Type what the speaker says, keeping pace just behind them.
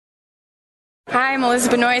Hi, I'm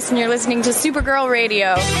Elizabeth Noyce, and you're listening to Supergirl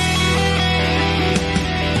Radio.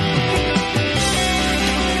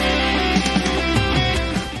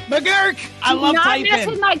 McGurk! I love typing. Not mess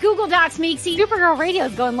with my Google Docs, Meeksy. Supergirl Radio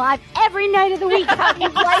is going live every night of the week. How do you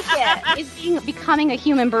like it? Is becoming a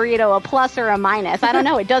human burrito a plus or a minus? I don't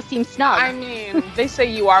know. It does seem snug. I mean, they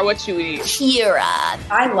say you are what you eat. Kira.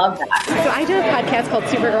 I love that. So I do a podcast called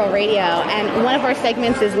Supergirl Radio, and one of our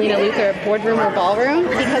segments is Lena Luthor, Boardroom or Ballroom.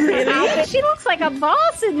 Because she looks like a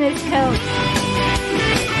boss in this coat.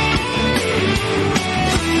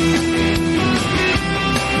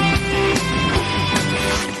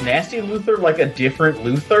 Nasty Luthor like a different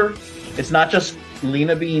Luthor? It's not just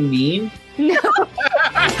Lena being mean? No.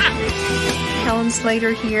 Helen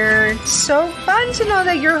Slater here. So fun to know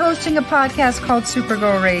that you're hosting a podcast called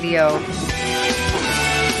Supergirl Radio.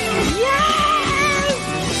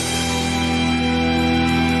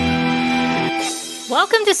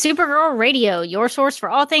 Welcome to Supergirl Radio, your source for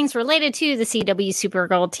all things related to the CW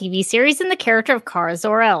Supergirl TV series and the character of Kara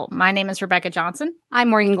Zor-El. My name is Rebecca Johnson. I'm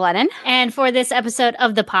Morgan Glennon. And for this episode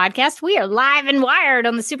of the podcast, we are live and wired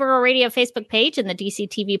on the Supergirl Radio Facebook page and the DC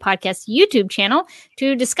TV Podcast YouTube channel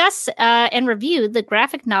to discuss and review the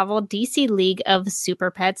graphic novel DC League of Super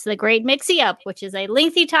Pets, The Great Mix-Up, which is a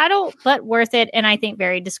lengthy title, but worth it, and I think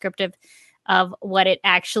very descriptive of what it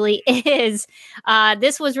actually is.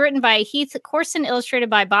 This was written by Heath Corson, illustrated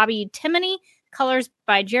by Bobby Timoney, colors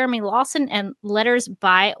by Jeremy Lawson, and letters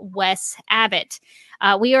by Wes Abbott.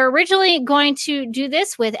 We are originally going to do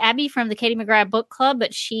this with Abby from the Katie McGrath Book Club,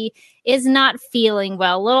 but she is not feeling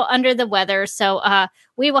well, a little under the weather. So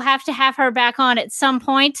we will have to have her back on at some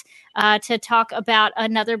point to talk about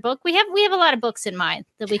another book. We have a lot of books in mind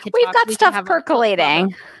that we could. We've got stuff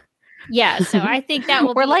percolating. Yeah, so I think that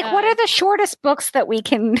will. We're like, what are the shortest books that we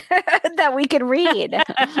can that we can read?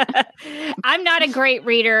 I'm not a great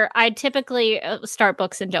reader. I typically start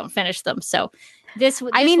books and don't finish them. So this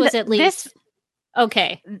was at least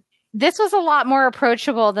okay. This was a lot more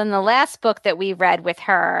approachable than the last book that we read with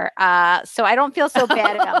her. So I don't feel so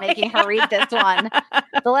bad about making her read this one.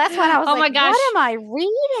 The last one, I was my gosh, what am I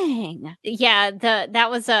reading? Yeah, that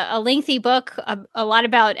was a lengthy book, a lot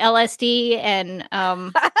about LSD and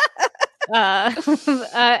I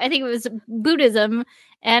think it was Buddhism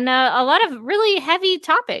and a lot of really heavy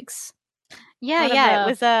topics. Yeah, it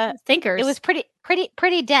was thinkers. It was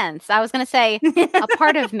pretty dense. I was going to say a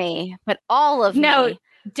part of me, but all of me.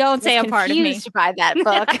 Don't say a part of me. Confused by that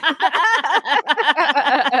book.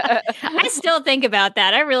 I still think about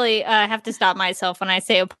that. I really have to stop myself when I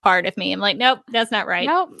say a part of me. I'm like, nope, that's not right.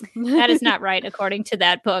 Nope. That is not right according to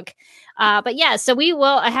that book. But yeah, so we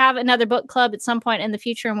will have another book club at some point in the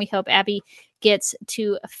future, and we hope Abby gets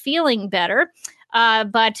to feeling better.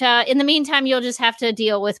 But in the meantime, you'll just have to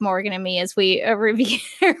deal with Morgan and me as we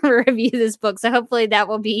review this book. So hopefully that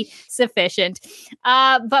will be sufficient.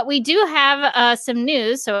 But we do have some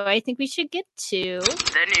news, so I think we should get to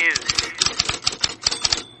the news.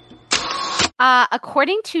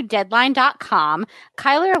 According to Deadline.com,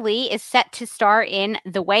 Kyler Lee is set to star in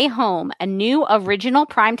The Way Home, a new original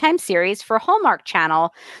primetime series for Hallmark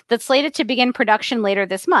Channel that's slated to begin production later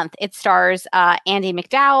this month. It stars Andie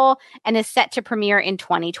MacDowell and is set to premiere in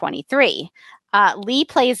 2023. Lee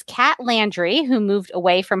plays Kat Landry, who moved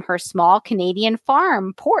away from her small Canadian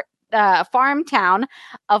farm town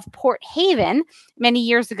of Port Haven many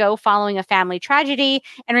years ago following a family tragedy,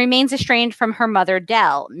 and remains estranged from her mother,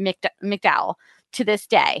 Dell MacDowell, to this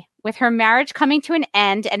day. With her marriage coming to an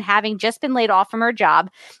end and having just been laid off from her job,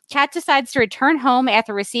 Kat decides to return home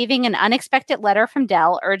after receiving an unexpected letter from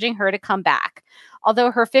Dell urging her to come back.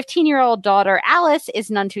 Although her 15-year-old daughter, Alice, is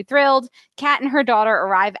none too thrilled, Kat and her daughter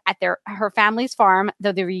arrive at her family's farm,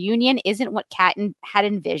 though the reunion isn't what Kat had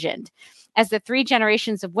envisioned. As the three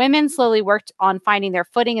generations of women slowly worked on finding their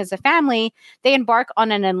footing as a family, they embark on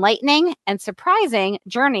an enlightening and surprising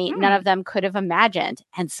journey none of them could have imagined.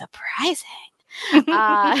 And surprising.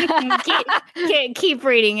 Keep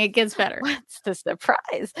reading. It gets better. What's the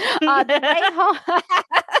surprise?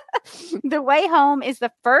 The Way Home is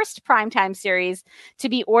the first primetime series to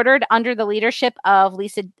be ordered under the leadership of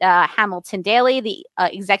Lisa Hamilton Daly, the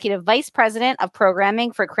executive vice president of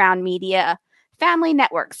programming for Crown Media Family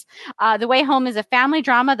Networks. The Way Home is a family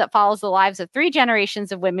drama that follows the lives of three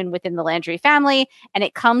generations of women within the Landry family, and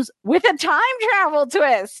it comes with a time travel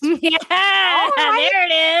twist. Yeah, there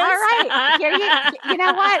it is. All right. You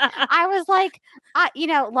know what? I was like,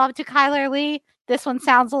 love to Kyler Lee. This one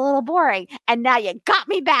sounds a little boring. And now you got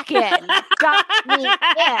me back in.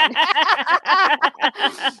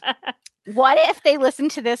 What if they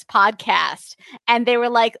listened to this podcast and they were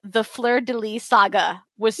like, the Fleur de Lis saga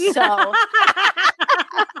was so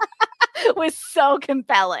was so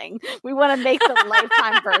compelling. We want to make the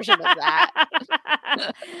Lifetime version of that.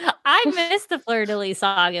 I missed the Fleur de Lis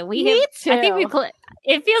saga. Me too. I think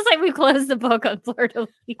it feels like we closed the book on Fleur de Lis.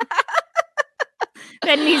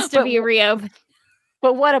 That needs to be reopened.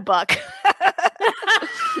 But what a book.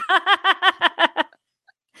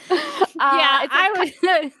 I was.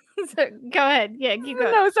 Go ahead. Yeah, keep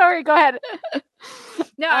going. No, sorry. Go ahead.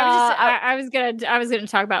 No, I was gonna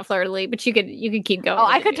talk about Fleur de Lis, but you could keep going. Oh,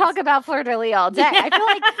 I could talk about Fleur de Lis all day. I feel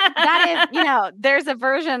like that is, there's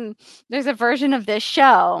a version of this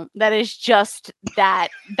show that is just that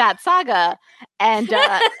saga, and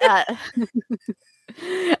and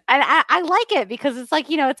I like it because it's like,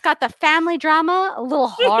 it's got the family drama, a little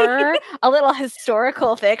horror, a little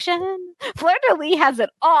historical fiction. Fleur de Lis has it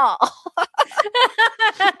all.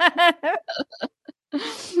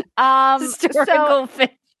 Historical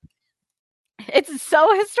fiction. It's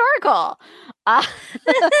so historical.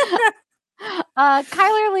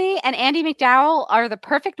 Kyler Lee and Andie MacDowell are the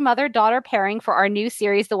perfect mother-daughter pairing for our new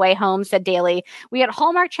series, The Way Home, said Daly. We at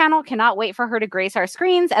Hallmark Channel cannot wait for her to grace our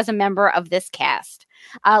screens as a member of this cast.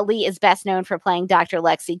 Lee is best known for playing Dr.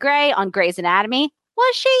 Lexi Gray on Grey's Anatomy.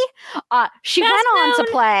 Was she? She went on to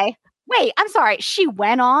play... Wait, I'm sorry. She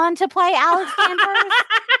went on to play Alex Danvers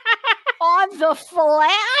on The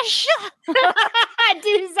Flash? Is that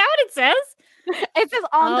what it says? It says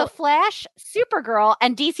on The Flash, Supergirl,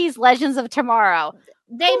 and DC's Legends of Tomorrow.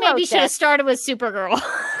 They maybe should have started with Supergirl.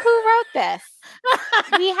 Who wrote this?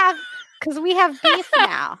 We have beef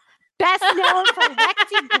now. Best known for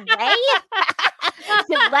Lexi Gray?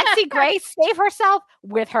 Did Lexi Gray save herself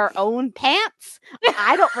with her own pants?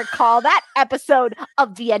 I don't recall that episode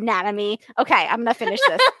of The Anatomy. Okay, I'm going to finish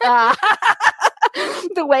this.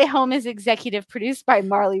 The Way Home is executive produced by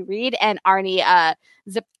Marley Reed and Arnie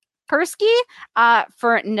Zipursky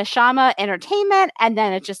for Neshama Entertainment, and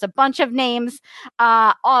then it's just a bunch of names.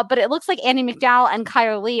 But it looks like Andie MacDowell and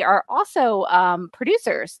Kyler Lee are also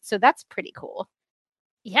producers, so that's pretty cool.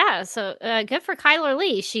 Yeah, so good for Kyler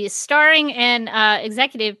Lee. She's starring and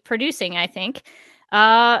executive producing, I think,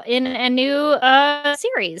 in a new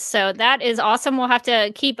series. So that is awesome. We'll have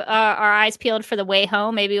to keep our eyes peeled for The Way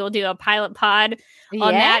Home. Maybe we'll do a pilot pod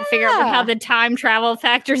on that, figure out how the time travel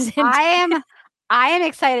factors in. I am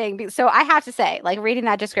excited. So I have to say, like, reading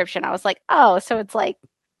that description, I was like, oh, so it's like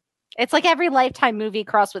every Lifetime movie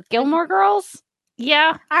crossed with Gilmore Girls.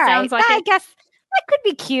 Yeah, all right. Like I guess that could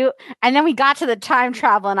be cute. And then we got to the time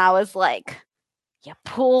travel and I was like, you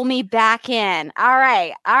pull me back in. All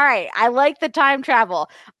right. I like the time travel.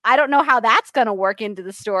 I don't know how that's going to work into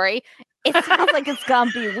the story. It sounds like it's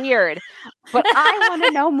going to be weird, but I want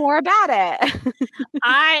to know more about it.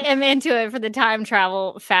 I am into it for the time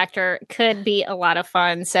travel factor. Could be a lot of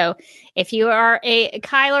fun. So if you are a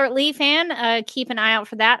Kyler Lee fan, keep an eye out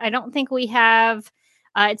for that. I don't think we have...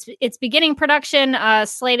 It's beginning production,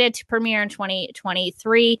 slated to premiere in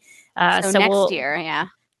 2023. So next year, yeah.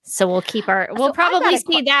 So we'll keep we'll probably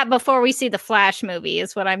see that before we see the Flash movie,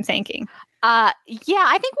 is what I'm thinking. Yeah,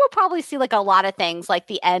 I think we'll probably see like a lot of things, like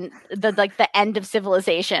the end of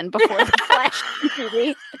civilization before the Flash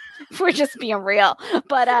movie. If we're just being real,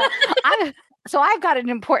 but I've got an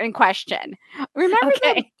important question. Remember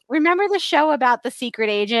the show about the secret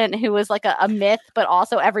agent who was like a myth, but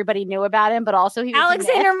also everybody knew about him, but also he was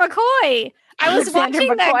Alexander McCoy. I was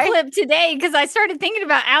watching that clip today because I started thinking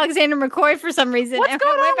about Alexander McCoy for some reason. What's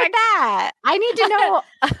going on with that? I need to know.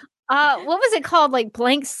 What was it called? Like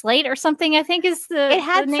Blank Slate or something, I think is the It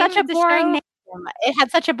had the such a boring name. It had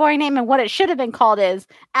such a boring name, and what it should have been called is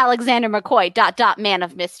Alexander McCoy ... Man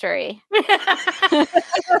of Mystery.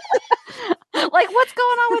 Like, what's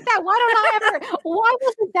going on with that? Why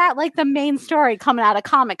wasn't that like the main story coming out of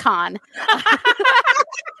Comic-Con?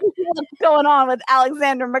 What's going on with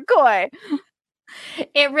Alexander McCoy?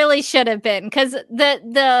 It really should have been, because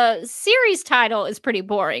the series title is pretty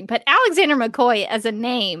boring, but Alexander McCoy as a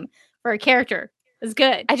name for a character is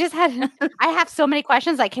good. I have so many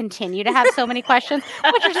questions. I continue to have so many questions,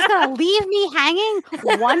 but you're just going to leave me hanging,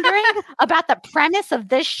 wondering about the premise of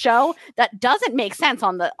this show that doesn't make sense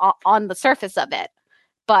on the surface of it.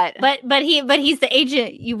 But he's the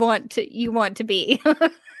agent you want to be.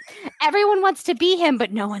 Everyone wants to be him,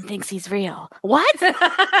 but no one thinks he's real. What? Doesn't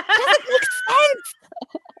make sense.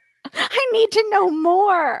 I need to know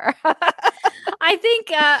more. I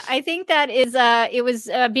think that is it was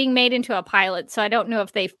being made into a pilot, so I don't know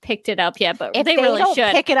if they've picked it up yet, but if they really don't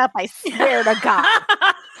should pick it up. I swear to God.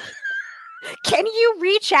 Can you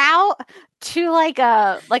reach out to like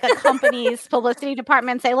a company's publicity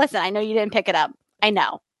department and say, "Listen, I know you didn't pick it up. I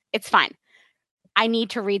know. It's fine. I need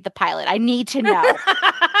to read the pilot. I need to know."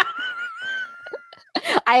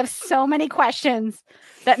 I have so many questions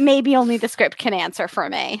that maybe only the script can answer for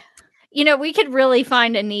me. You know, we could really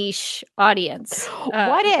find a niche audience.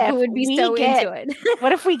 What if who would be we so get- into it?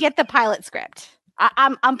 What if we get the pilot script?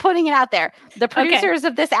 I'm putting it out there. The producers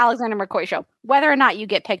of this Alexander McCoy show, whether or not you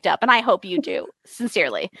get picked up, and I hope you do,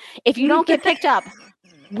 sincerely. If you don't get picked up,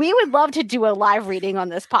 we would love to do a live reading on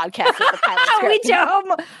this podcast of the pilot script. We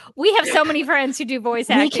do. We have so many friends who do voice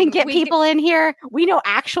acting. We can get people in here. We know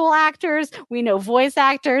actual actors. We know voice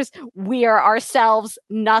actors. We are ourselves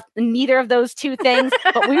neither of those two things,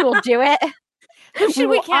 but we will do it. Who should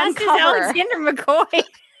we cast as Alexander McCoy?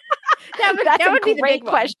 That would be the great big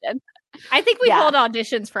question. I think we hold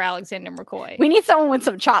auditions for Alexander McCoy. We need someone with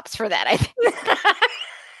some chops for that, I think.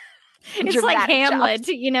 It's Dramatic like Hamlet, chops.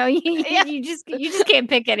 you know, you just can't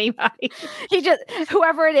pick anybody.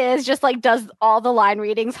 Whoever it is just like does all the line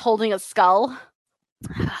readings holding a skull.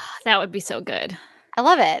 That would be so good. I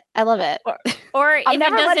love it. Or I'm if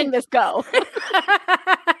never it letting this go.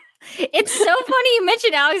 It's so funny you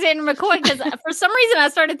mentioned Alexander McCoy because for some reason I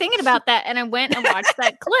started thinking about that and I went and watched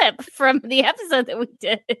that clip from the episode that we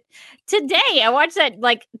did today. I watched that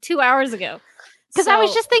like 2 hours ago. Because I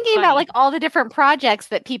was just thinking about like all the different projects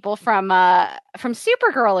that people from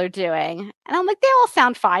Supergirl are doing, and I'm like, they all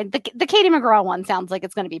sound fine. The Katie McGraw one sounds like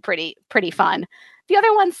it's going to be pretty fun. The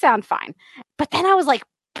other ones sound fine, but then I was like,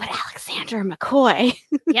 but Alexander McCoy.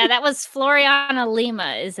 Yeah, that was Floriana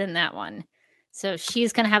Lima is in that one, so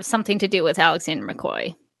she's going to have something to do with Alexander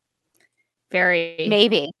McCoy. Very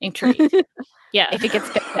maybe intrigued. Yeah, if it gets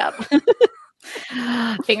picked up.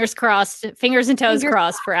 Fingers crossed, fingers and toes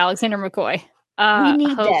crossed for Alexander McCoy. We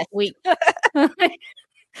need this.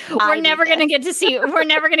 We're never going to get to see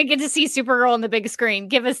Supergirl on the big screen.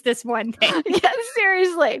 Give us this one thing. Yeah,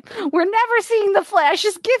 seriously. We're never seeing the Flash.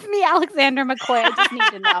 Just give me Alexander McCoy. I just need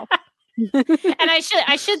to know. And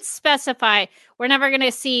I should specify we're never going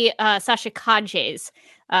to see Sasha Kaje's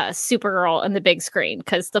Supergirl on the big screen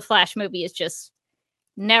because the Flash movie is just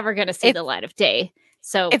never going to see the light of day.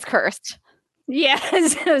 So it's cursed. Yeah,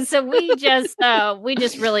 so we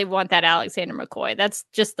just really want that Alexander McCoy. That's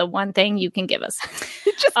just the one thing you can give us.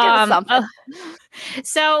 Just give us something.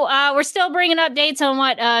 So we're still bringing updates on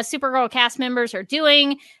what Supergirl cast members are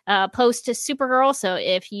doing post Supergirl. So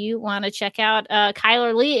if you want to check out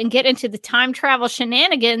Chyler Leigh and get into the time travel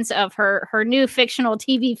shenanigans of her new fictional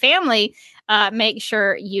TV family, make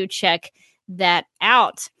sure you check that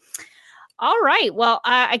out. All right. Well,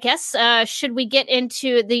 I guess should we get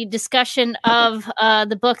into the discussion of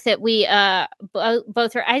the book that we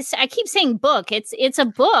both are? I keep saying book. It's a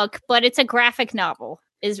book, but it's a graphic novel.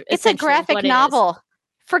 It's a graphic novel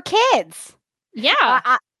for kids. Yeah.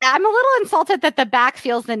 I'm a little insulted that the back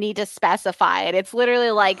feels the need to specify it. It's literally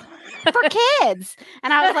like for kids.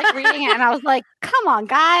 And I was like reading it and I was like, come on,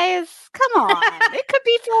 guys. Come on. It could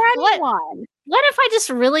be for anyone. What if I just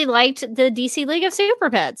really liked the DC League of Super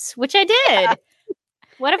Pets, which I did? Yeah.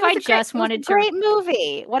 What if I just wanted to? Great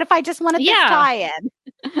movie. What if I just wanted this tie-in?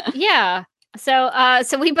 Yeah. So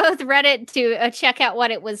we both read it to check out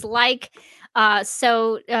what it was like.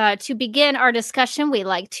 So to begin our discussion, we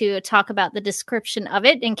like to talk about the description of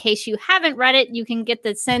it. In case you haven't read it, you can get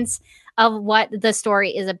the sense of what the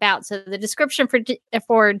story is about. So the description for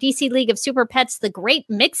DC League of Super Pets, The Great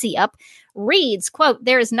Mix-Up, reads, quote,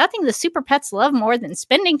 "There is nothing the Super Pets love more than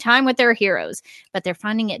spending time with their heroes, but they're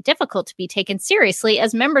finding it difficult to be taken seriously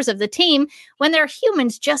as members of the team when their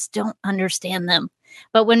humans just don't understand them.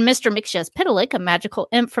 But when Mr. Mxyzptlk, a magical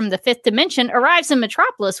imp from the fifth dimension, arrives in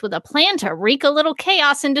Metropolis with a plan to wreak a little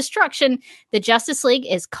chaos and destruction, the Justice League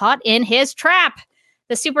is caught in his trap.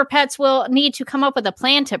 The Super Pets will need to come up with a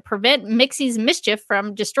plan to prevent Mixie's mischief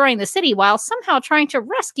from destroying the city while somehow trying to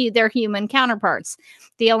rescue their human counterparts.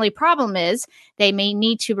 The only problem is they may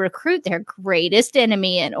need to recruit their greatest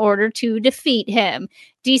enemy in order to defeat him.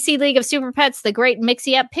 DC League of Super Pets, The Great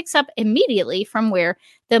Mix-Up, picks up immediately from where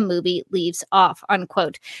the movie leaves off,"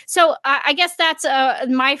 unquote. So I guess that's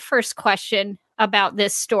my first question about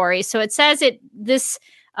this story. So it says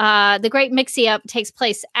The Great Mix-Up takes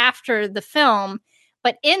place after the film.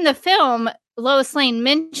 But in the film, Lois Lane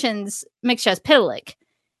mentions Mxyzptlk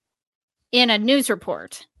in a news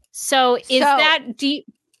report. So that deep?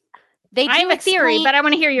 I have a theory, but I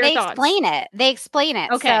want to hear your thoughts. They explain it.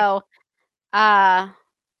 Okay. So,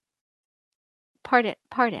 pardon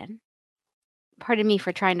me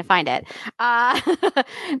for trying to find it.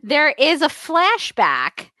 There is a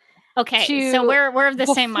flashback. Okay, so we're of the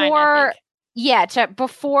same mind, I think. Yeah,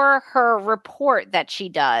 before her report that she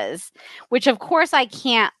does, which of course I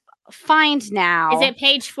can't find now. Is it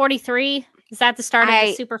page 43? Is that the start of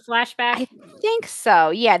the super flashback? I think so.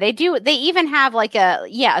 Yeah, they do. They even have like a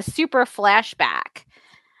super flashback.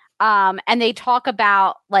 And they talk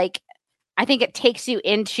about, like, I think it takes you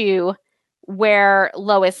into where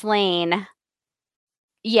Lois Lane,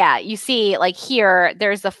 you see, like, here,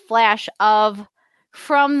 there's a flash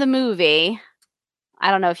from the movie.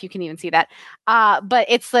 I don't know if you can even see that. But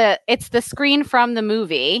it's the screen from the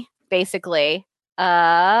movie, basically.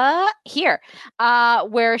 Here,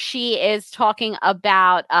 where she is talking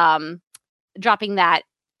about dropping that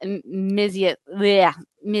Mizzia's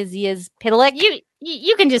Pitalik.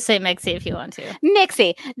 You can just say Mixie if you want to.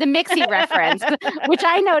 The Mixie reference, which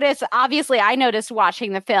I noticed. Obviously, I noticed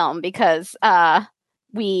watching the film because I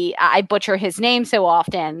butcher his name so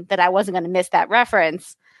often that I wasn't going to miss that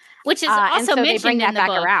reference. Which is also mentioned they bring that in the back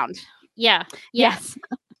book. around. Yeah. Yes.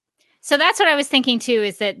 So that's what I was thinking too.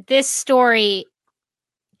 Is that this story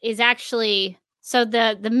is actually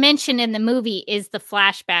the mention in the movie is the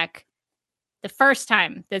flashback, the first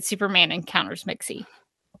time that Superman encounters Mixie.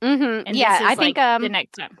 Mm-hmm. And yeah, this is I think the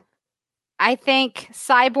next time. I think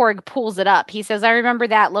Cyborg pulls it up. He says, "I remember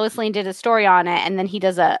that Lois Lane did a story on it," and then he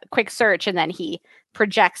does a quick search, and then he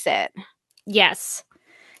projects it. Yes.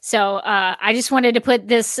 So I just wanted to put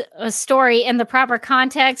this story in the proper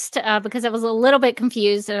context because I was a little bit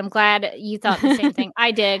confused, and I'm glad you thought the same thing I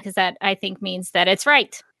did, because that, I think, means that it's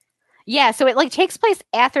right. Yeah, so it like takes place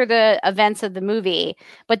after the events of the movie,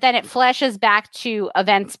 but then it flashes back to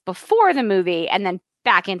events before the movie, and then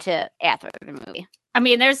back into after the movie. I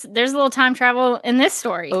mean, there's a little time travel in this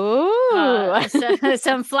story. Ooh.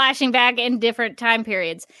 Some flashing back in different time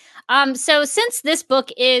periods. So since this book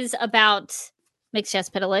is about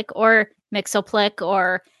Mxyzptlk or Mxyzptlk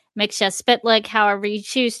or Mxyzptlk, however you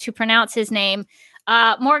choose to pronounce his name,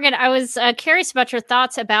 Morgan, I was curious about your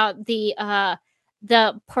thoughts about the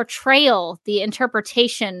portrayal, the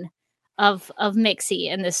interpretation of Mixie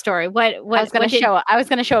in this story. What I was going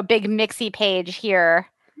to show a big Mixie page here.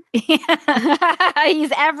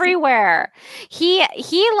 He's everywhere. He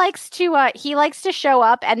likes to show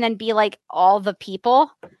up and then be like all the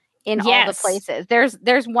people in all the places.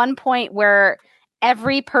 There's one point where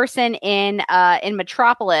every person in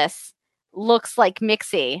Metropolis looks like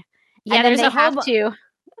Mixie. Yeah, and then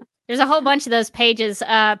there's a whole bunch of those pages.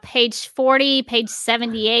 Page 40, page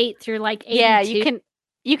 78 through like 82. Yeah,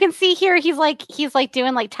 you can see here he's like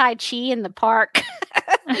doing like Tai Chi in the park.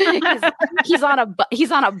 he's on a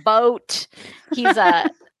boat. He's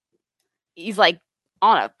like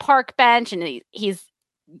on a park bench, and he's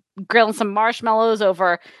grilling some marshmallows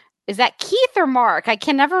over. Is that Keith or Mark? I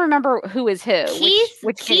can never remember who is who.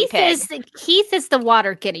 Keith is the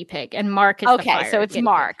water guinea pig, and Mark is the fire so it's guinea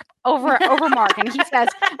Mark pig. over Mark, and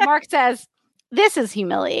Mark says, "This is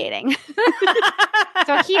humiliating."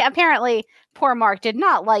 So he apparently, poor Mark, did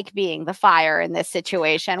not like being the fire in this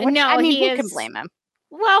situation. Which, no, I mean, who can blame him?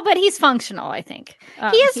 Well, but he's functional, I think.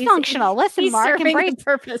 He is functional. Listen, he's Mark,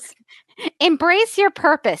 embrace your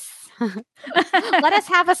purpose. Let us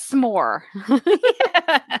have a s'more.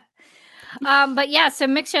 Yeah. But yeah, so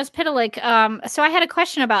Mxyzptlk. So I had a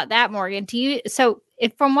question about that, Morgan.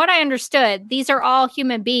 From what I understood, these are all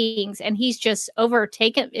human beings, and he's just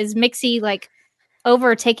overtaken. Is Mixie like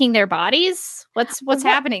overtaking their bodies? What's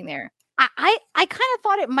happening there? I kind of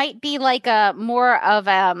thought it might be like a more of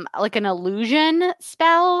like an illusion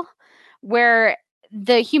spell where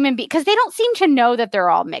the human being, because they don't seem to know that they're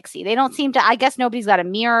all Mixie. They don't seem to. I guess nobody's got a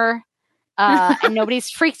mirror. And nobody's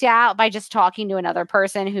freaked out by just talking to another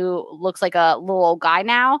person who looks like a little old guy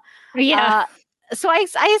now. Yeah. So I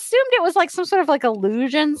assumed it was like some sort of like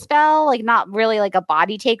illusion spell, like not really like a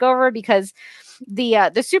body takeover, because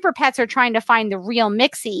the super pets are trying to find the real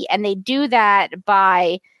Mixie, and they do that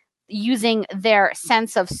by using their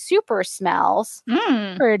sense of super smells.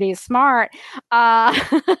 Pretty smart. They're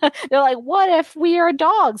like, what if we are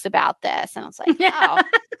dogs about this? And I was like, oh,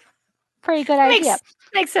 pretty good idea.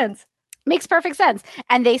 Makes sense. Makes perfect sense.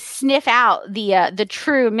 And they sniff out the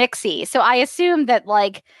true Mixie. So I assume that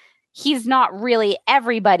like he's not really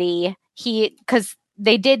everybody. Because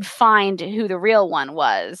they did find who the real one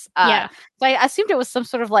was. So I assumed it was some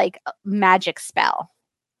sort of like magic spell.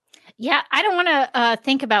 Yeah, I don't want to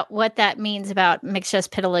think about what that means about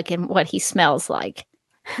Mxyzptlk and what he smells like.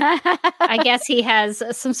 I guess he has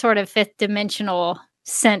some sort of fifth dimensional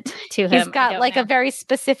scent to him. He's got like a very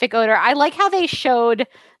specific odor. I like how they showed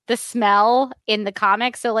the smell in the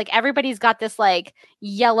comics. So like everybody's got this like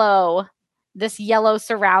yellow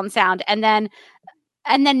surround sound, and then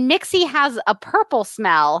Mixie has a purple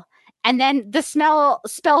smell, and then the smell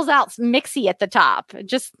spells out Mixie at the top.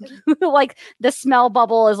 Just like the smell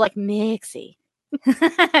bubble is like Mixie.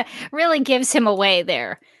 Really gives him away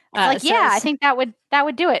there. I think that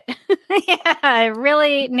would do it. Yeah, I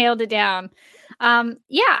really nailed it down.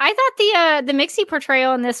 I thought the Mixie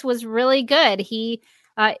portrayal in this was really good. He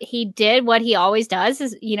did what he always does.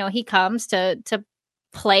 Is he comes to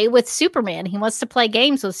play with Superman. He wants to play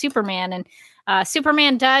games with Superman, and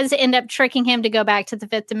Superman does end up tricking him to go back to the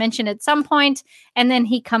fifth dimension at some point, and then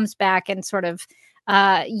he comes back and sort of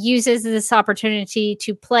uses this opportunity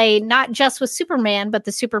to play not just with Superman, but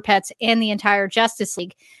the Super Pets and the entire Justice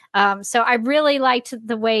League. So I really liked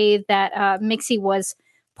the way that Mixie was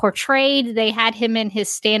portrayed. They had him in his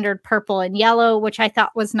standard purple and yellow, which I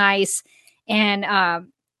thought was nice. And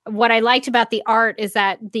what I liked about the art is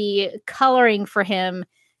that the coloring for him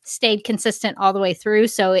stayed consistent all the way through.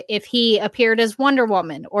 So if he appeared as Wonder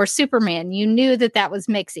Woman or Superman, you knew that was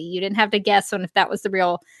Mixie. You didn't have to guess on if that was the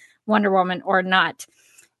real Wonder Woman or not.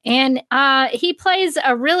 And he plays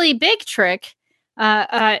a really big trick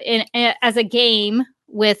as a game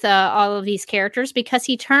with all of these characters, because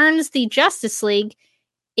he turns the Justice League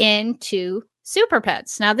into Super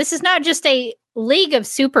Pets. Now, this is not just a league of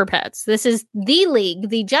Super Pets. This is the league,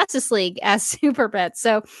 the Justice League as Super Pets.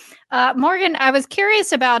 So, Morgan, I was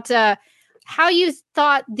curious about how you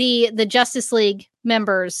thought the Justice League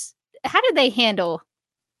members, how did they handle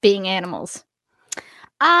being animals?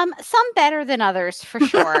 Some better than others, for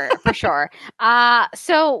sure, for sure.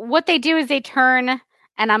 So what they do is they turn,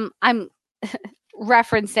 and I'm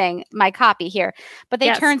referencing my copy here, but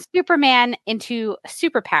they turn Superman into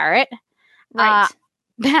Super Parrot. Right.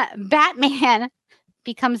 Batman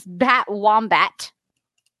becomes Bat Wombat.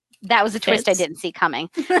 That was a twist I didn't see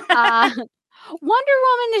coming. Wonder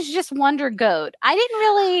Woman is just Wonder Goat. I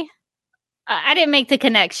didn't make the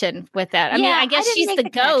connection with that. I mean, I guess she's the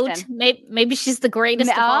goat. Maybe she's the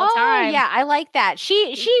greatest of all time. Yeah, I like that.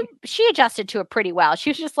 She adjusted to it pretty well.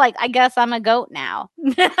 She was just like, I guess I'm a goat now.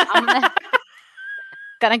 I'm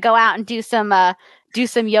gonna go out and do some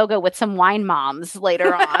yoga with some wine moms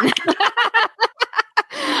later on.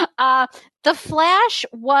 The Flash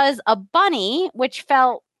was a bunny, which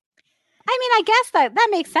felt, I mean, I guess that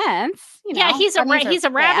makes sense. He's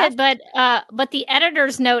a rabbit, but the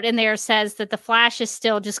editor's note in there says that the Flash is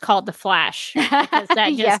still just called the Flash, because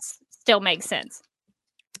that just still makes sense.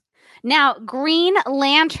 Now, Green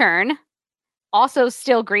Lantern, also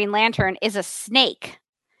still Green Lantern, is a snake.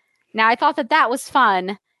 Now, I thought that was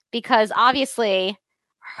fun because obviously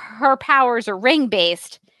her powers are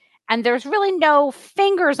ring-based, and there's really no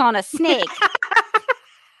fingers on a snake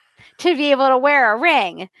to be able to wear a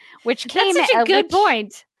ring, which came That's such a good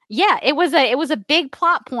point. Yeah, it was a big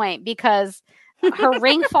plot point, because her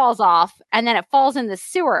ring falls off and then it falls in the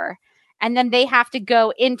sewer, and then they have to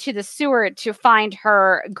go into the sewer to find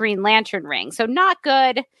her Green Lantern ring. So not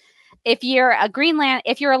good. If you're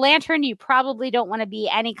a lantern, you probably don't want to be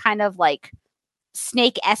any kind of like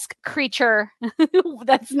snake-esque creature.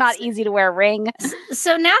 That's not easy to wear a ring.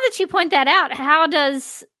 So now that you point that out, how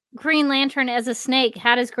does Green Lantern as a snake,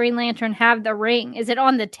 how does Green Lantern have the ring? Is it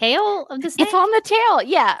on the tail of the snake? It's on the tail,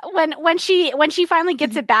 yeah. When she finally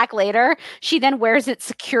gets it back later, she then wears it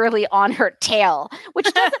securely on her tail,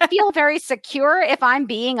 which doesn't feel very secure, if I'm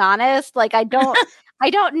being honest. Like, I don't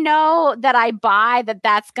know that I buy that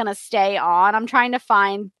that's going to stay on. I'm trying to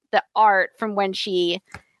find the art from when she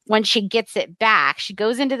gets it back. She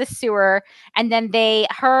goes into the sewer, and then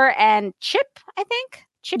her and Chip, I think.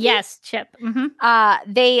 Chippy? Yes, Chip.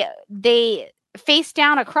 Mm-hmm. They face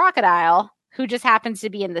down a crocodile who just happens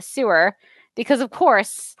to be in the sewer, because of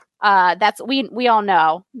course, we all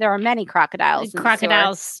know there are many crocodiles.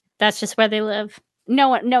 Crocodiles, that's just where they live. No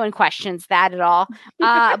one questions that at all.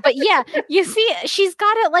 But yeah, you see, she's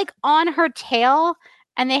got it like on her tail,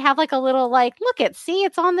 and they have like a little like, look, see,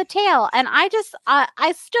 it's on the tail, and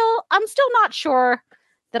I'm still not sure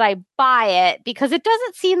that I buy it, because it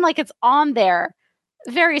doesn't seem like it's on there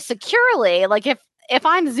very securely. Like if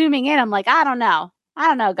I'm zooming in, I'm like, I don't know,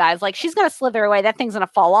 guys. Like, she's gonna slither away. That thing's gonna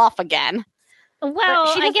fall off again. Well,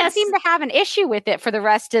 but she doesn't seem to have an issue with it for the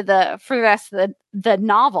rest of the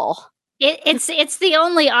novel. It's the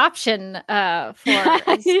only option for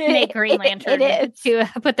Snake Green Lantern to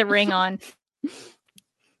put the ring on.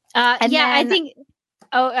 I think.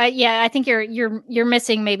 I think you're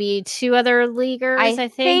missing maybe two other leaguers. I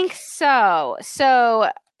think so. So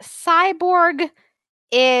Cyborg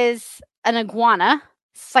is an iguana.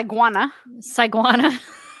 Siguana.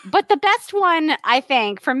 But the best one, I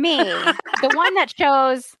think, for me, the one that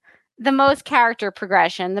shows the most character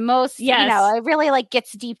progression, the most, it really like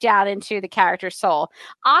gets deep down into the character's soul.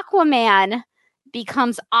 Aquaman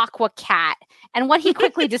becomes Aqua Cat. And what he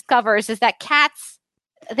quickly discovers is that cats,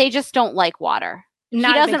 they just don't like water.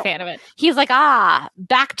 Not a big fan of it. He's like,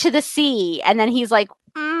 back to the sea. And then he's like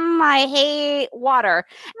I hate water.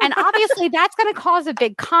 And obviously that's going to cause a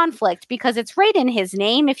big conflict because it's right in his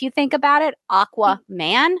name. If you think about it, Aqua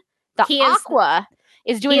Man, Aqua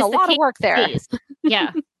is doing a lot of work there.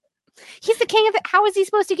 Yeah. He's the king of it. How is he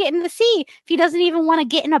supposed to get in the sea if he doesn't even want to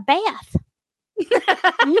get in a bath?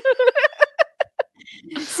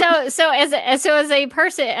 So as a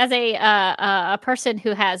person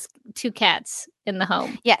who has 2 cats in the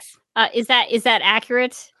home, yes, is that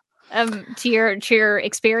accurate to your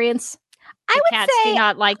experience? I would cats say do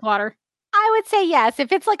not like water. I would say yes.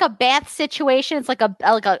 If it's like a bath situation, it's like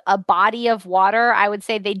a body of water. I would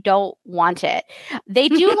say they don't want it. They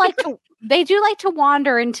do like to. They do like to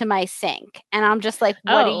wander into my sink, and I'm just like,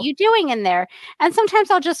 what are you doing in there? And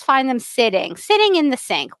sometimes I'll just find them sitting in the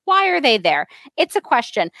sink. Why are they there? It's a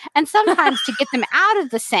question. And sometimes to get them out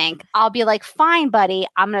of the sink, I'll be like, fine, buddy,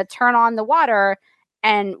 I'm going to turn on the water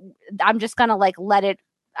and I'm just going to like let it,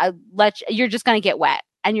 you're just going to get wet.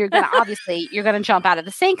 And you're going to, obviously, you're going to jump out of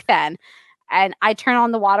the sink then. And I turn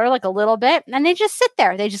on the water like a little bit and they just sit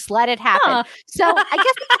there. They just let it happen. So I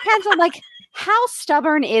guess it depends on like, how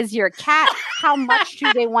stubborn is your cat? How much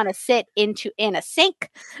do they want to sit in a sink?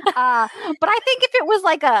 But I think if it was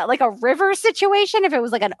like a river situation, if it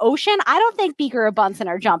was like an ocean, I don't think Beaker or Bunsen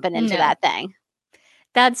are jumping into that thing.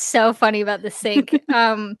 That's so funny about the sink.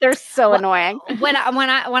 They're so annoying. When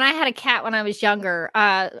I had a cat when I was younger,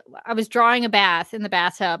 I was drawing a bath in the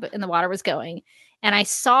bathtub and the water was going, and I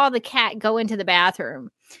saw the cat go into the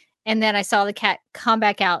bathroom, and then I saw the cat come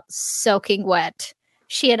back out soaking wet.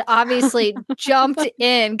 She had obviously jumped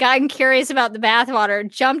in, gotten curious about the bathwater,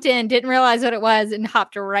 jumped in, didn't realize what it was, and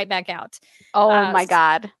hopped right back out. Oh my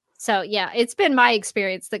God. So yeah, it's been my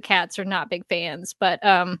experience that cats are not big fans, but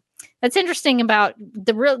that's interesting about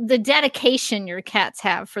the dedication your cats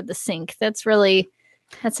have for the sink. That's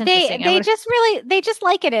interesting. They just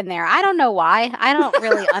like it in there. I don't know why. I don't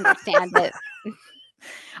really understand it.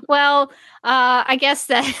 Well, I guess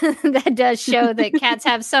that does show that cats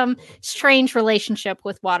have some strange relationship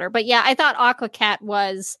with water. But yeah, I thought Aqua Cat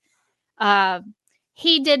was,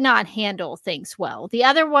 he did not handle things well. The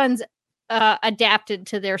other ones adapted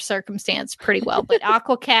to their circumstance pretty well, but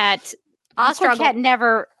Aqua Cat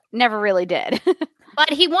never really did. But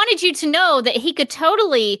he wanted you to know that he could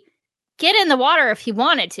totally get in the water if he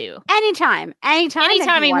wanted to. Anytime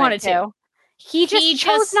he wanted to. He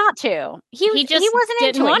chose not to. He wasn't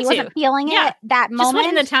into it. He wasn't feeling it that moment. Just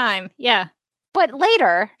wasn't the time. Yeah. But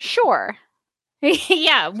later, sure.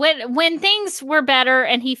 Yeah. When things were better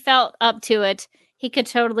and he felt up to it, he could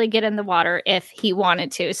totally get in the water if he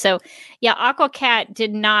wanted to. So yeah, Aqua Cat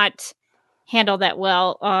did not handle that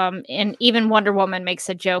well. And even Wonder Woman makes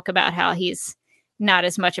a joke about how he's not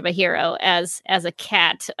as much of a hero as a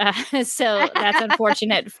cat. So that's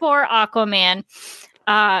unfortunate for Aquaman.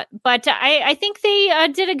 But I think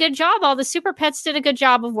they did a good job. All the Super Pets did a good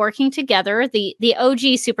job of working together. The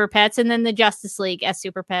OG Super Pets and then the Justice League as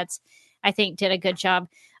Super Pets, I think, did a good job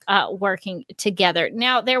working together.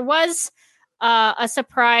 Now, there was a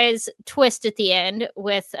surprise twist at the end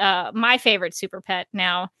with my favorite Super Pet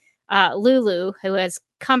now, Lulu, who has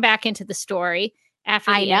come back into the story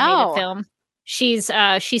after the animated film. She's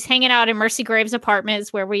hanging out in Mercy Graves'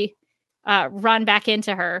 apartments where we run back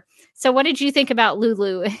into her. So what did you think about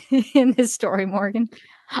Lulu in this story, Morgan?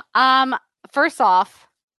 First off,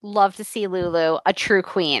 love to see Lulu, a true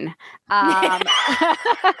queen. I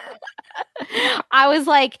was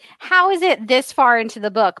like, how is it this far into the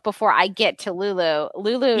book before I get to Lulu?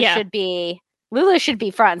 Lulu should be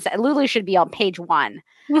front. Lulu should be on page 1.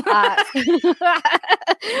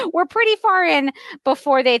 We're pretty far in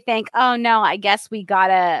before they think, oh no, I guess we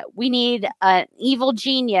need an evil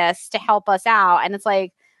genius to help us out. And it's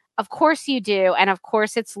like, of course you do. And of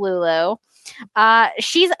course it's Lulu.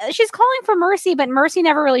 She's calling for Mercy, but Mercy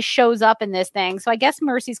never really shows up in this thing. So I guess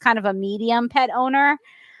Mercy's kind of a medium pet owner.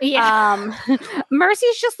 Yeah.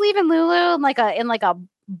 Mercy's just leaving Lulu in like a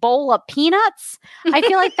bowl of peanuts. I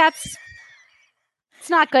feel like it's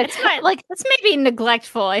not good. It's maybe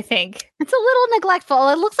neglectful, I think. It's a little neglectful.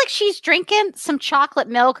 It looks like she's drinking some chocolate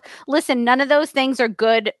milk. Listen, none of those things are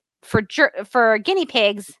good for guinea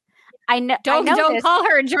pigs. I know. Don't call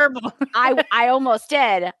her a gerbil. I almost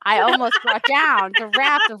did. I almost brought down the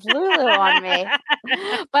wrath of Lulu on me.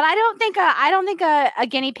 But I don't think a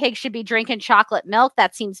guinea pig should be drinking chocolate milk.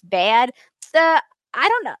 That seems bad. I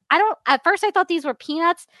don't know. At first I thought these were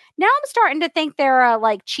peanuts. Now I'm starting to think they're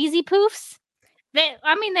like cheesy poofs.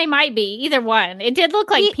 They might be. Either one. It did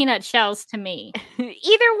look like peanut shells to me.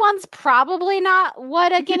 Either one's probably not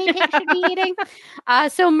what a guinea pig should be eating.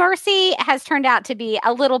 So Mercy has turned out to be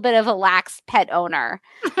a little bit of a lax pet owner.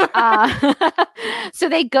 So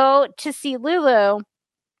they go to see Lulu,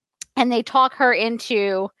 and they talk her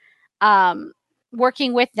into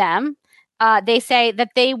working with them. They say that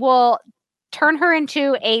they will turn her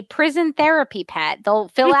into a prison therapy pet. They'll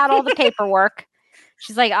fill out all the paperwork.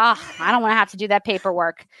 She's like, I don't want to have to do that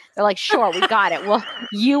paperwork. They're like, sure, we got it. Well,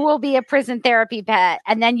 you will be a prison therapy pet,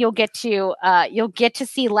 and then you'll get to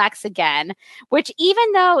see Lex again. Which,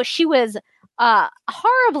 even though she was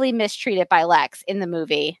horribly mistreated by Lex in the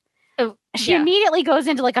movie, she immediately goes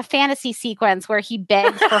into like a fantasy sequence where he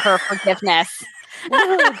begs for her forgiveness.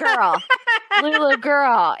 Lulu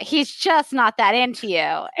girl, he's just not that into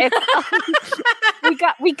you.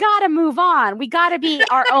 We got to move on. We got to be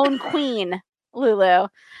our own queen, Lulu.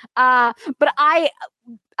 But I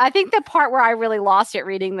think the part where I really lost it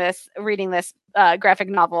reading this graphic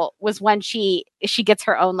novel was when she gets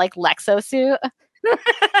her own like Lexo suit.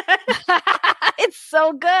 It's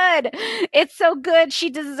so good. It's so good. She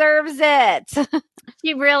deserves it.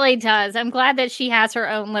 She really does. I'm glad that she has her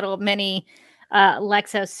own little mini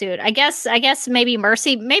Lexo suit. I guess maybe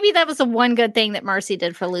Mercy. Maybe that was the one good thing that Mercy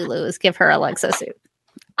did for Lulu is give her a Lexo suit.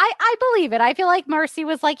 I believe it. I feel like Mercy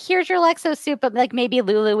was like, here's your Lexo suit, but like maybe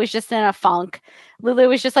Lulu was just in a funk. Lulu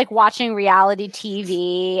was just like watching reality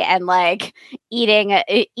TV and like eating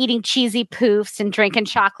cheesy poofs and drinking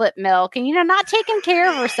chocolate milk and, not taking care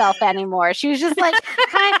of herself anymore. She was just like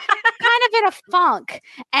kind of in a funk.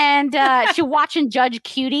 And she watching Judge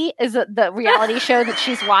Cutie is the reality show that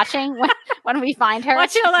she's watching when we find her.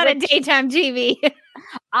 Watching a lot of daytime TV.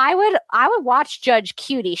 I would watch Judge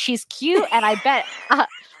Cutie. She's cute, and I bet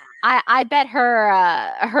I bet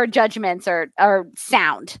her judgments are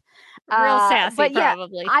sound. Real sassy, but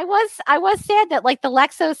probably. Yeah, I was sad that like the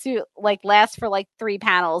Lexo suit like lasts for like 3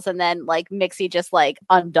 panels and then like Mixie just like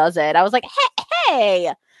undoes it. I was like,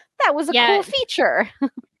 hey, that was a cool feature.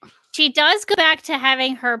 She does go back to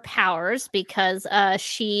having her powers because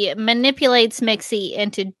she manipulates Mixie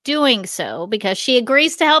into doing so because she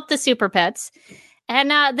agrees to help the Super Pets.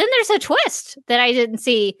 And then there's a twist that I didn't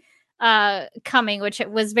see coming, which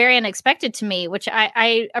was very unexpected to me, which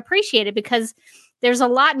I appreciated because there's a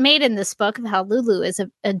lot made in this book of how Lulu is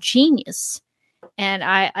a genius. And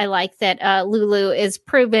I like that Lulu is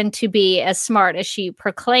proven to be as smart as she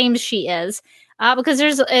proclaims she is. Because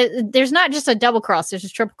there's not just a double cross, there's a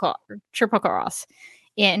triple cross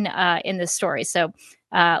in this story. So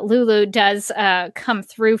Lulu does come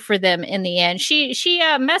through for them in the end. She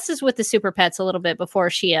messes with the Super Pets a little bit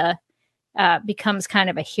before she becomes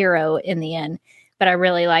kind of a hero in the end. But I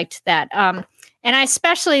really liked that. And I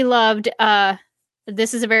especially loved,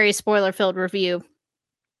 this is a very spoiler-filled review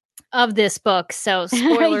of this book. So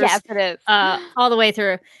spoilers yes, it is. all the way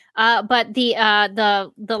through. But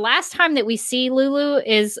the last time that we see Lulu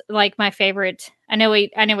is like my favorite. I know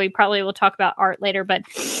we probably will talk about art later, but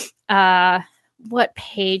what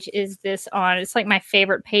page is this on? It's like my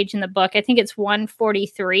favorite page in the book. I think it's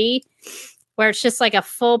 143, where it's just like a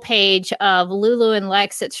full page of Lulu and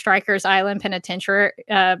Lex at Stryker's Island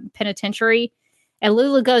Penitentiary. And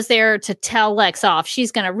Lulu goes there to tell Lex off.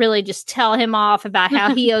 She's going to really just tell him off about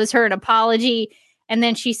how he owes her an apology. And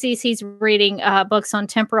then she sees he's reading books on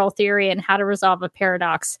temporal theory and how to resolve a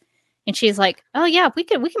paradox. And she's like, "Oh yeah, we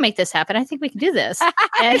can make this happen. I think we can do this."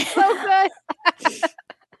 It's so good.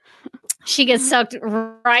 She gets sucked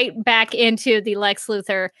right back into the Lex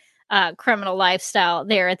Luthor criminal lifestyle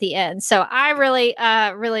there at the end. So I really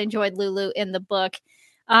enjoyed Lulu in the book.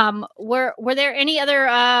 Were there any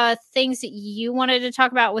other things that you wanted to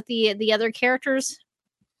talk about with the other characters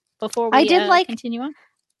before we continue on?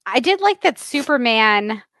 I did like that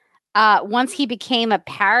Superman, once he became a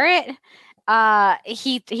parrot,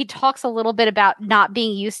 he talks a little bit about not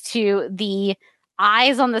being used to the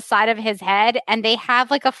eyes on the side of his head, and they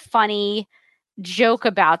have like a funny joke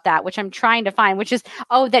about that, which I'm trying to find, which is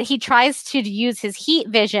that he tries to use his heat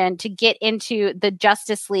vision to get into the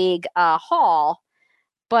Justice League hall.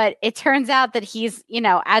 But it turns out that he's,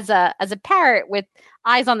 as a parrot with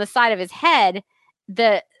eyes on the side of his head,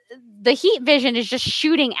 the heat vision is just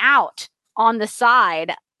shooting out on the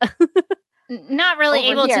side. Not really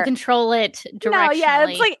able to control it directionally. No, yeah,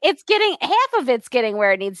 it's like half of it's getting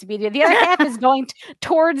where it needs to be. The other half is going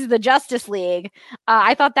towards the Justice League.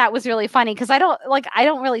 I thought that was really funny because I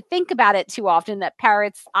don't really think about it too often that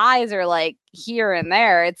parrots' eyes are like here and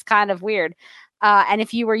there. It's kind of weird. And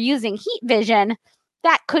if you were using heat vision,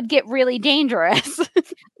 that could get really dangerous.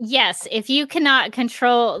 Yes, if you cannot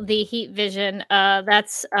control the heat vision,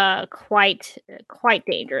 that's quite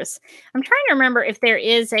dangerous. I'm trying to remember if there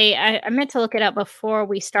is I meant to look it up before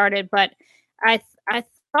we started, but I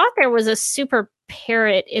thought there was a super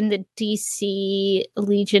parrot in the DC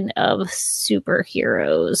Legion of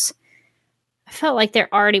Superheroes. I felt like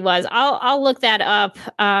there already was. I'll look that up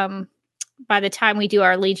by the time we do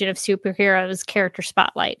our Legion of Superheroes character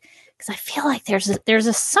spotlight, because I feel like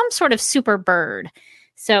there's some sort of super bird.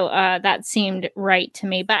 So that seemed right to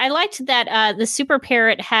me. But I liked that the super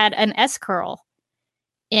parrot had an S curl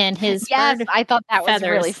in his bird I thought that feathers. was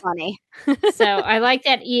really funny. So I like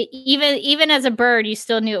that even as a bird, you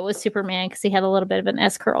still knew it was Superman because he had a little bit of an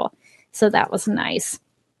S curl. So that was nice.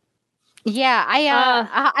 Yeah,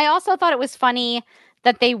 I also thought it was funny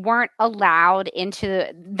that they weren't allowed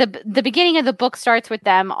into the beginning of the book starts with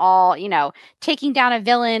them all, taking down a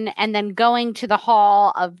villain and then going to the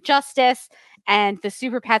Hall of Justice. And the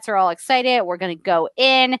super pets are all excited. We're going to go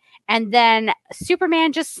in. And then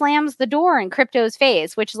Superman just slams the door in Krypto's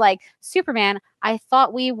face, which is like, Superman, I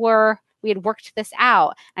thought we had worked this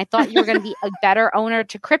out. I thought you were going to be a better owner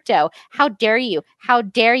to Krypto. How dare you? How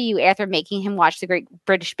dare you, after making him watch the Great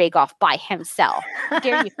British Bake Off by himself? How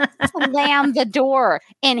dare you slam the door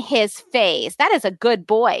in his face? That is a good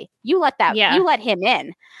boy. You let him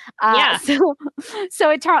in.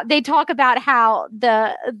 So they talk about how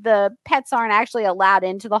the pets aren't actually allowed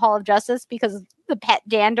into the Hall of Justice because the pet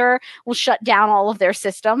dander will shut down all of their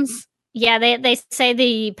systems. Yeah, they say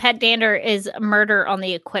the pet dander is murder on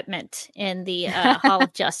the equipment in the Hall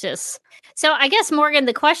of Justice. So I guess, Morgan,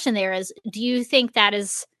 the question there is, do you think that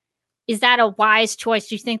is that a wise choice?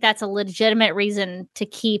 Do you think that's a legitimate reason to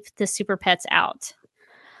keep the super pets out?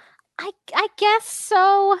 I guess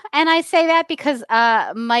so. And I say that because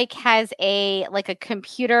Mike has a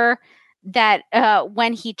computer that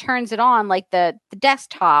when he turns it on, like the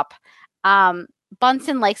desktop,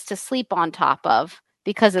 Bunsen likes to sleep on top of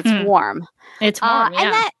because it's warm. It's warm,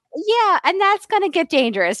 yeah. And that's going to get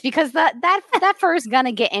dangerous because that fur is going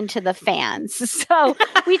to get into the fans. So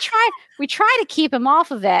we try to keep him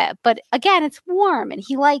off of it, but again, it's warm and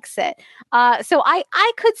he likes it. So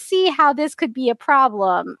I could see how this could be a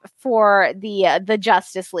problem for the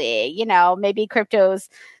Justice League. Maybe Krypto's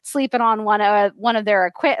sleeping on one of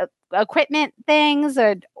their equipment things,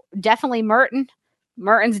 or definitely Merton.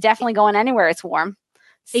 Merton's definitely going anywhere it's warm.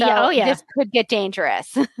 So this could get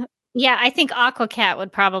dangerous. Yeah, I think Aquacat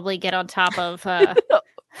would probably get on top of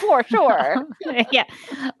for sure. Yeah,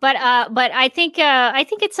 but I think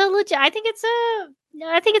it's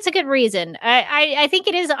a good reason. I think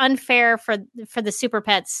it is unfair for the super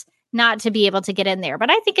pets not to be able to get in there, but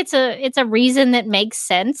I think it's a reason that makes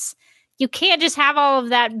sense. You can't just have all of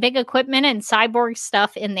that big equipment and cyborg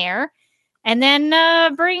stuff in there, and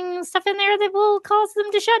then bring stuff in there that will cause them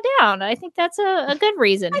to shut down. I think that's a good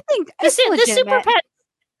reason. I think the super pets.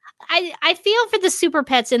 I feel for the super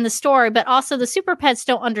pets in the story, but also the super pets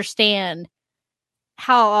don't understand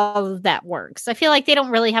how all of that works. I feel like they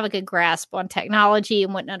don't really have a good grasp on technology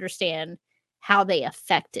and wouldn't understand how they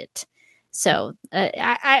affect it. So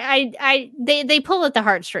they pull at the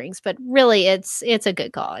heartstrings, but really it's a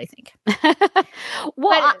good call, I think.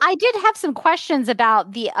 Well, I did have some questions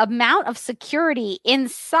about the amount of security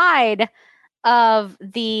inside of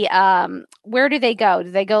the where do they go?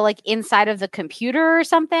 Do they go inside of the computer or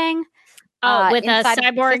something? With a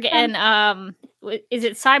Cyborg and is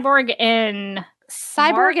it Cyborg and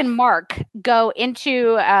Cyborg and Mark go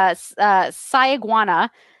into Cyiguana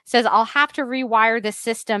says, I'll have to rewire the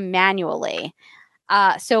system manually.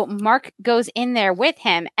 So Mark goes in there with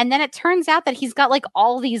him, and then it turns out that he's got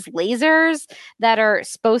all these lasers that are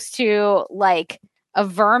supposed to a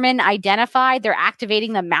vermin identified. They're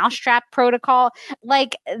activating the mousetrap protocol, a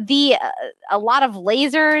lot of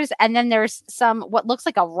lasers. And then there's what looks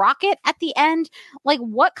like a rocket at the end.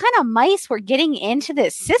 What kind of mice were getting into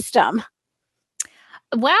this system?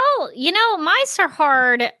 Well, mice are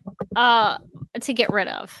hard to get rid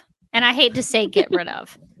of. And I hate to say get rid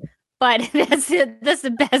of, but that's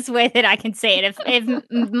the best way that I can say it. If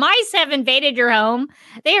mice have invaded your home,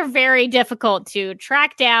 they are very difficult to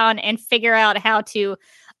track down and figure out how to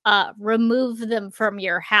remove them from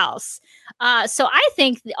your house. So I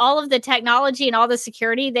think all of the technology and all the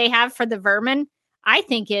security they have for the vermin, I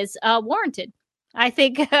think is warranted. I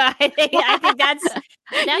think that's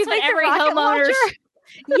what every homeowner.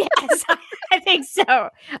 Yes, I think so.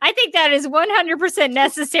 I think that is 100%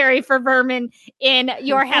 necessary for vermin in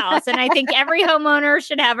your house, and I think every homeowner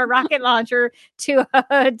should have a rocket launcher to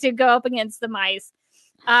go up against the mice.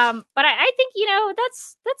 But I think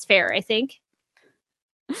that's fair. I think.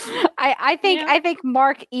 I think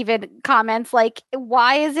Mark even comments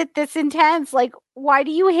 "Why is it this intense? Why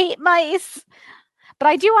do you hate mice?" But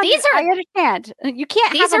I I understand. You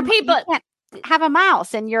can't. You can't have a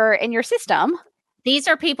mouse in your system. These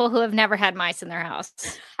are people who have never had mice in their house.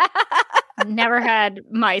 Never had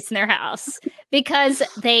mice in their house because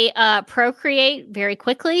they procreate very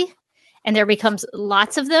quickly and there becomes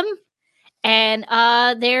lots of them. and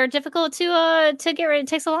they're difficult to get rid. It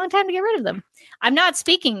takes a long time to get rid of them. I'm not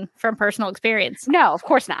speaking from personal experience. No, of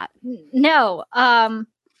course not. No,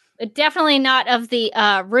 definitely not of the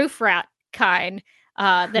roof rat kind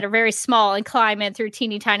that are very small and climb in through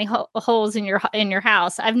teeny tiny holes in your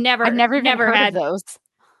house. I've never heard had of those.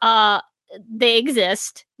 They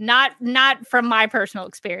exist, not from my personal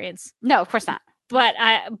experience. No, of course not. But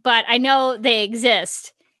I know they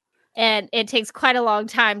exist, and it takes quite a long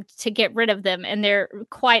time to get rid of them, and they're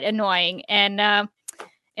quite annoying. And I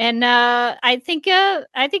think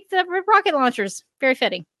the rocket launcher's very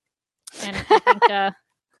fitting, and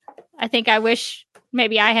I think I wish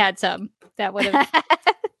maybe I had some that would have.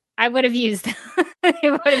 I would have used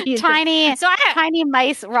tiny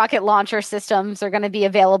mice rocket launcher systems are going to be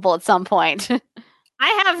available at some point.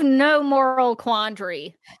 I have no moral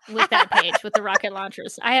quandary with that page with the rocket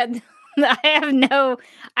launchers. I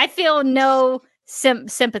feel no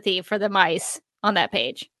sympathy for the mice on that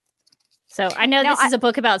page. So I know this is a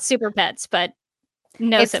book about super pets, but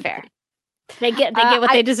no it's sympathy. Fair. They get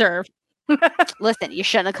what they deserve. Listen, you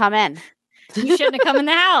shouldn't have come in. You shouldn't have come in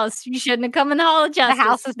the house. You shouldn't have come in the Hall of Justice. The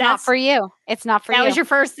house is not for you. It's not for you. That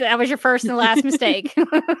was your first and last mistake.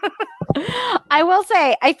 I will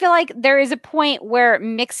say, I feel like there is a point where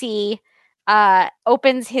Mixie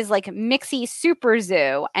opens his like Mixie Super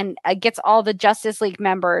Zoo and gets all the Justice League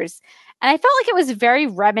members. And I felt like it was very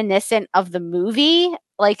reminiscent of the movie,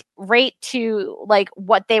 like right to like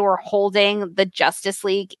what they were holding the Justice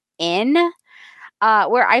League in.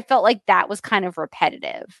 Where I felt like that was kind of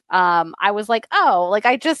repetitive. I was like, oh, like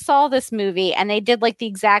I just saw this movie and they did like the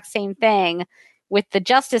exact same thing with the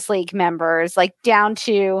Justice League members, like down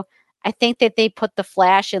to, I think that they put the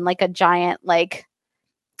Flash in like a giant, like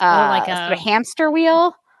a hamster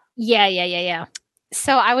wheel. Yeah.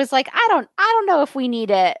 So I was like, I don't know if we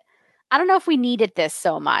need it. I don't know if we needed this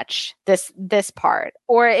so much, this part,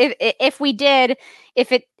 or if we did,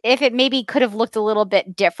 if it maybe could have looked a little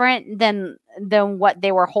bit different than what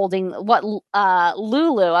they were holding. What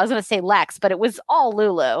Lulu? I was going to say Lex, but it was all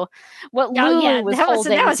Lulu. What Lulu was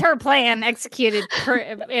holding. That was her plan executed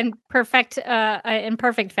in perfect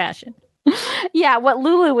fashion. Yeah, what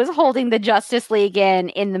Lulu was holding the Justice League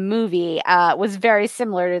in the movie was very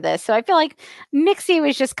similar to this. So I feel like Mixie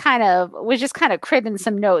was just kind of cribbing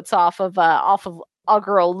some notes off of our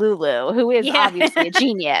girl Lulu, who is obviously a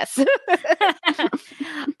genius.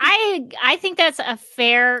 I think that's a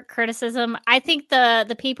fair criticism. I think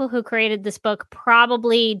the people who created this book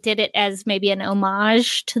probably did it as maybe an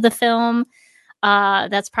homage to the film.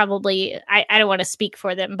 That's probably, I don't want to speak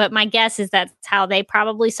for them, but my guess is that's how they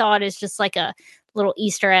probably saw it, as just like a little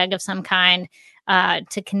Easter egg of some kind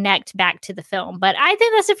to connect back to the film. But I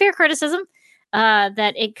think that's a fair criticism,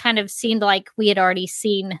 that it kind of seemed like we had already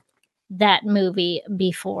seen that movie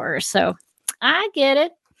before. So I get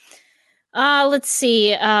it. Let's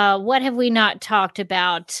see. What have we not talked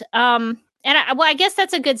about? I guess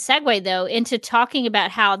that's a good segue though into talking about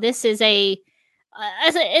how this is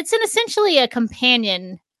it's essentially a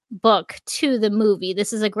companion book to the movie.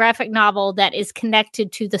 This is a graphic novel that is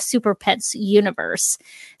connected to the Super Pets universe.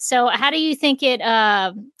 So how do you think it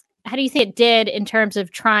did in terms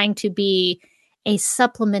of trying to be a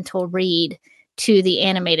supplemental read to the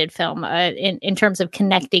animated film, in terms of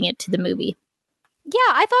connecting it to the movie?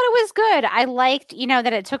 Yeah, I thought it was good. I liked,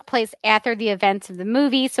 that it took place after the events of the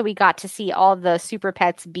movie. So we got to see all the Super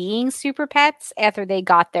Pets being Super Pets after they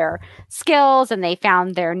got their skills and they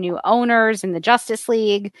found their new owners in the Justice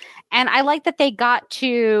League. And I like that they got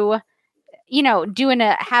to,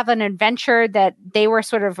 have an adventure that they were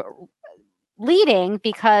sort of leading,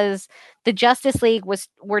 because the Justice League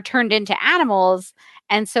were turned into animals.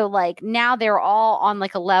 And so like now they're all on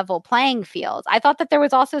like a level playing field. I thought that there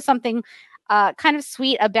was also something kind of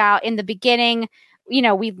sweet about, in the beginning,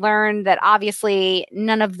 we learned that obviously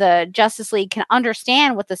none of the Justice League can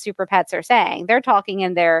understand what the Super Pets are saying. They're talking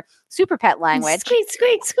in their Super Pet language. Squeak,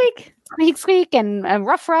 squeak, squeak. Squeak, squeak, and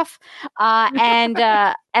ruff, ruff. And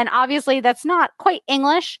obviously that's not quite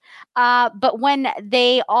English. But when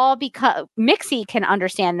they all become, Mixie can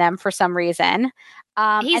understand them for some reason.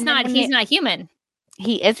 He's not human.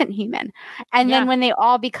 He isn't human. And then when they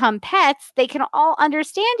all become pets, they can all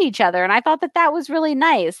understand each other. And I thought that was really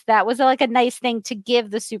nice. That was like a nice thing to give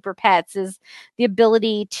the Super Pets, is the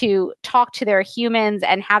ability to talk to their humans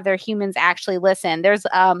and have their humans actually listen. There's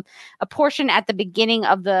a portion at the beginning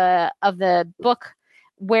of the book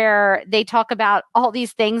where they talk about all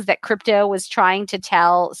these things that Krypto was trying to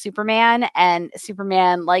tell Superman, and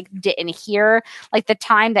Superman like didn't hear, like the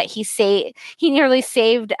time that he nearly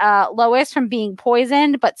saved Lois from being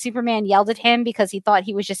poisoned, but Superman yelled at him because he thought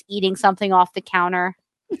he was just eating something off the counter.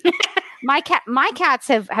 My cats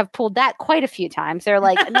have pulled that quite a few times. They're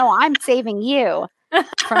like, no, I'm saving you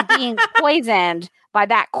from being poisoned by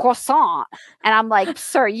that croissant. And I'm like,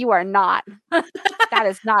 sir, you are not. That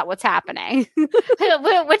is not what's happening.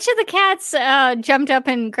 Which of the cats jumped up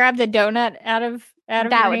and grabbed the donut out of your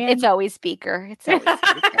hand? It's always Beaker. It's always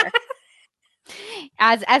Beaker.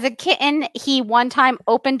 As a kitten, he one time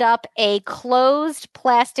opened up a closed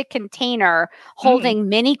plastic container holding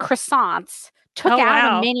mini croissants, took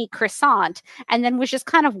out a mini croissant, and then was just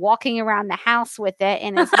kind of walking around the house with it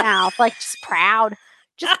in his mouth, like just proud.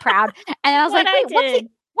 And I was like, wait,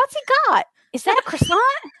 what's he got? Is that a croissant?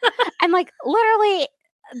 And like literally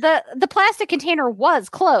the plastic container was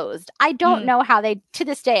closed. I don't know how to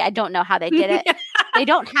this day, I don't know how they did it. They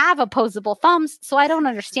don't have opposable thumbs, so I don't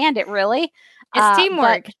understand it really. It's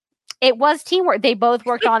teamwork. It was teamwork. They both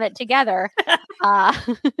worked on it together.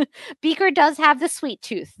 Beaker does have the sweet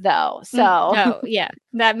tooth though. So yeah,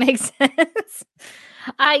 that makes sense.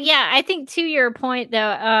 I think to your point though,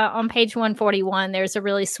 on page 141, there's a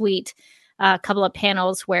really sweet couple of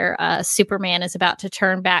panels where Superman is about to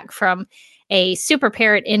turn back from a super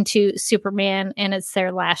parrot into Superman, and it's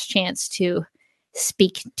their last chance to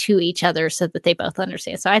speak to each other so that they both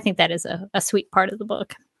understand. So I think that is a sweet part of the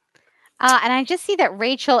book. And I just see that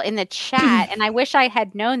Rachel in the chat, and I wish I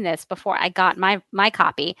had known this before I got my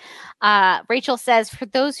copy. Rachel says, for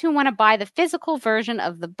those who want to buy the physical version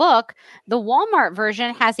of the book, the Walmart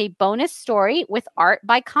version has a bonus story with art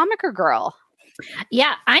by Comiker Girl.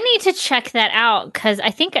 Yeah, I need to check that out because I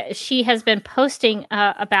think she has been posting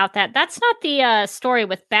about that. That's not the story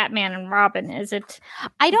with Batman and Robin, is it?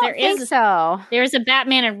 I don't think so. There's a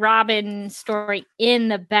Batman and Robin story in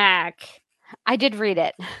the back. I did read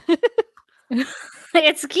it.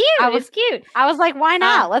 It's cute. It's cute. I was like, why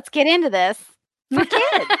not? Let's get into this for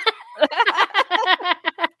kids.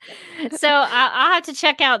 So I'll have to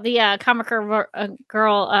check out the Comiker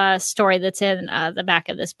Girl story that's in the back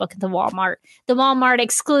of this book at the Walmart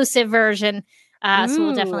exclusive version. So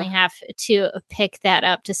we'll definitely have to pick that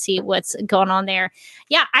up to see what's going on there.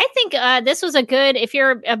 Yeah, I think this was if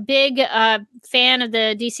you're a big fan of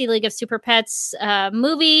the DC League of Super Pets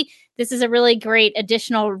movie, this is a really great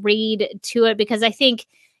additional read to it because I think,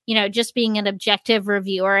 just being an objective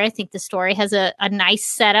reviewer, I think the story has a nice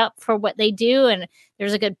setup for what they do. And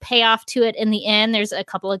there's a good payoff to it in the end. There's a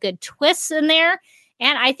couple of good twists in there.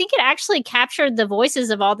 And I think it actually captured the voices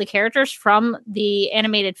of all the characters from the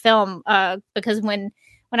animated film because when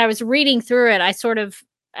I was reading through it,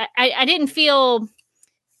 I didn't feel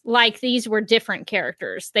like these were different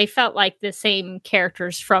characters. They felt like the same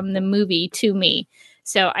characters from the movie to me.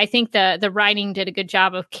 So I think the writing did a good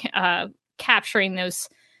job of capturing those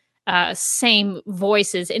same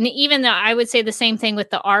voices. And even though I would say the same thing with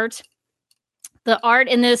the art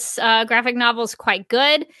in this graphic novel is quite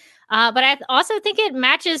good. But I also think it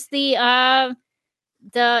matches the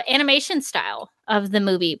animation style of the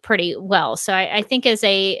movie pretty well. So I think as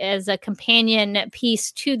a companion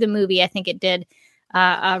piece to the movie, I think it did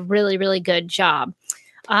a really, really good job.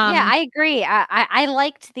 Yeah, I agree. I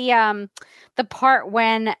liked the part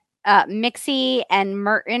when Mixie and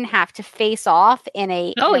Merton have to face off in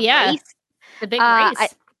a race. The big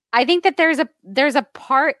race. I think that there's a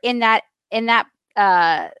part in that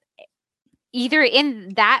either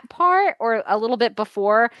in that part or a little bit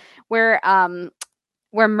before where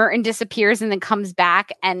Merton disappears and then comes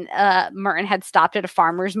back, and Merton had stopped at a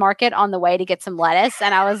farmer's market on the way to get some lettuce,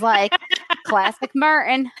 and I was like, classic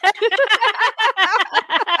Merton.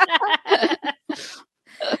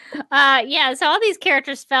 So all these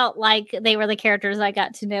characters felt like they were the characters I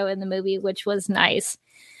got to know in the movie, which was nice.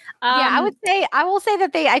 I will say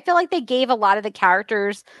that I feel like they gave a lot of the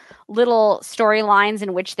characters little storylines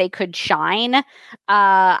in which they could shine.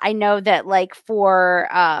 I know that like for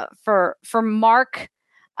Mark,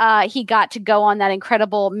 he got to go on that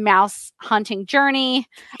incredible mouse hunting journey.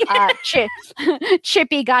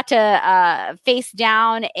 Chippy got to face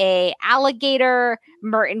down a alligator.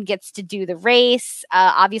 Merton gets to do the race.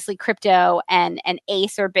 Obviously, Crypto and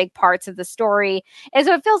Ace are big parts of the story. And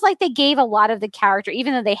so it feels like they gave a lot of the character,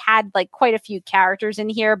 even though they had like quite a few characters in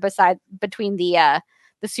here between the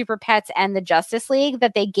Super Pets and the Justice League,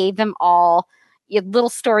 that they gave them all little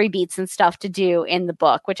story beats and stuff to do in the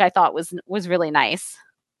book, which I thought was really nice.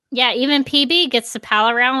 Yeah, even PB gets to pal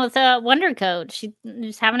around with a Wonder Coat.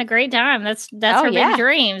 She's having a great time. That's her big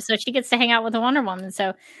dream. So she gets to hang out with a Wonder Woman.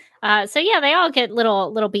 So they all get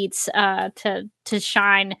little beats to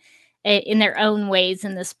shine in their own ways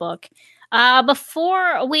in this book.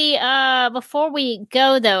 Before we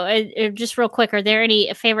go though, just real quick, are there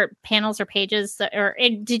any favorite panels or pages, or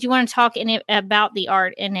did you want to talk about the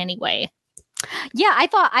art in any way? Yeah,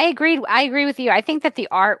 I agree with you. I think that the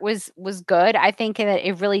art was good. I think that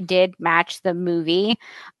it really did match the movie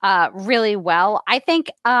really well. I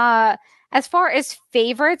think as far as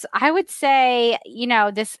favorites, I would say,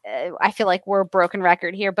 this I feel like we're a broken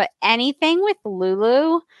record here, but anything with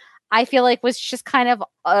Lulu, I feel like was just kind of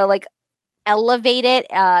like elevated.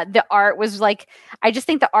 The art was like, I just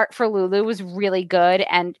think the art for Lulu was really good,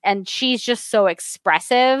 and she's just so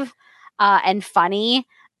expressive and funny.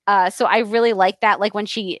 So I really like that. Like when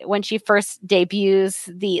she first debuts,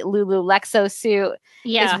 the Lulu Lexo suit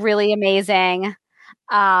is really amazing.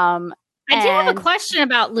 I do have a question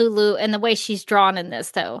about Lulu and the way she's drawn in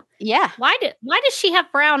this, though. Yeah. Why does she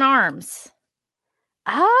have brown arms?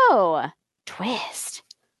 Oh, twist.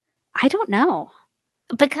 I don't know.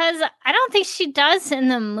 Because I don't think she does in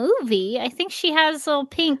the movie. I think she has little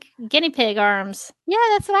pink guinea pig arms. Yeah,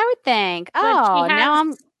 that's what I would think.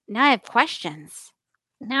 Now I have questions.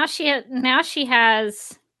 Now she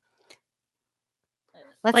has.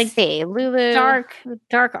 Let's see, Lulu.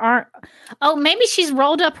 Dark arm. Oh, maybe she's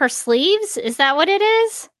rolled up her sleeves. Is that what it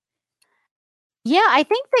is? Yeah, I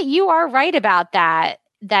think that you are right about that.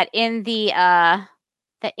 That in the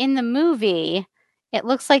movie, it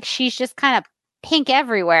looks like she's just kind of pink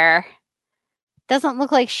everywhere. Doesn't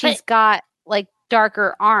look like she's got like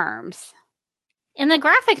darker arms. In the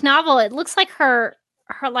graphic novel, it looks like her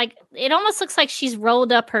like, it almost looks like she's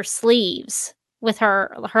rolled up her sleeves with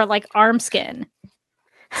her like arm skin.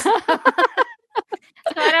 So I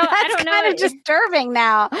don't know. Kind of disturbing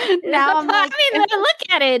now. Now I'm like, look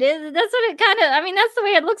at it. That's what it kind of. I mean, that's the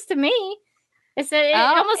way it looks to me. It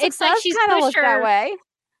almost looks like she's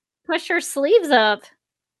pushed her sleeves up.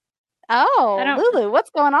 Oh, Lulu, what's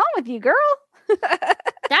going on with you, girl?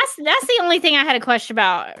 That's the only thing I had a question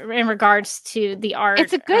about in regards to the art.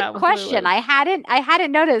 It's a good question. I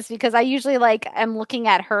hadn't noticed because I usually am looking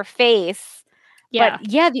at her face. Yeah. But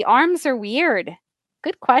yeah, the arms are weird.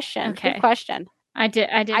 Good question. Okay. Good question. I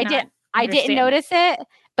didn't notice it,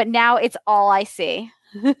 but now it's all I see.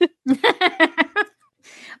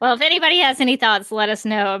 Well, if anybody has any thoughts, let us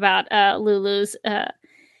know about Lulu's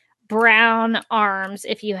brown arms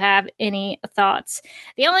if you have any thoughts.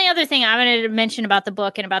 The only other thing I wanted to mention about the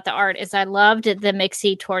book and about the art is I loved the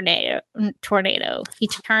Mixie tornado. He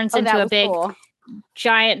turns into a big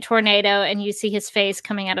giant tornado and you see his face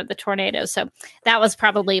coming out of the tornado. So that was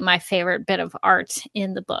probably my favorite bit of art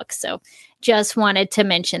in the book. So just wanted to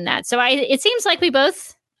mention that. So it seems like we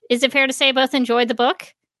both, is it fair to say both enjoyed the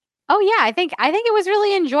book? Oh yeah, I think it was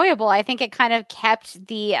really enjoyable. I think it kind of kept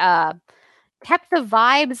the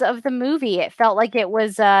vibes of the movie. It felt like it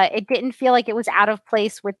was it didn't feel like it was out of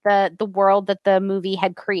place with the world that the movie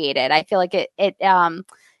had created. I feel like it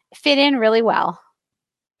fit in really well.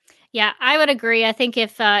 Yeah, I would agree. I think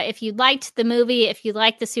if you liked the movie, if you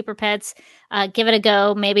liked the Super Pets, give it a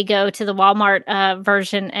go. Maybe go to the Walmart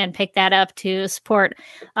version and pick that up to support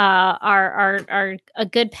our a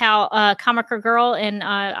good pal, Comiker Girl. And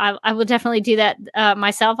I will definitely do that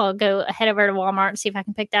myself. I'll go head over to Walmart and see if I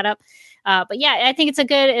can pick that up. But yeah, I think it's a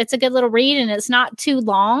good little read, and it's not too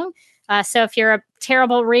long. So if you're a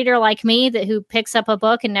terrible reader like me who picks up a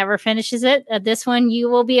book and never finishes it, this one you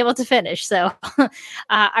will be able to finish. So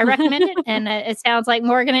I recommend it, and it sounds like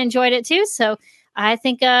Morgan enjoyed it too. So I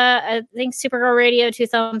think Supergirl Radio 2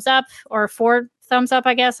 thumbs up or 4 thumbs up,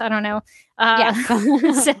 I guess. I don't know.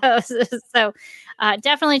 So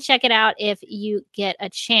definitely check it out if you get a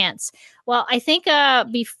chance. Well, I think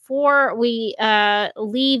before we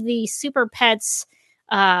leave the Super Pets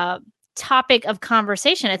topic of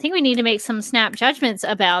conversation, I think we need to make some snap judgments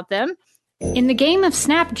about them. In the game of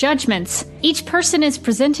snap judgments, each person is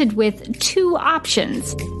presented with 2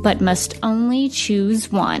 options, but must only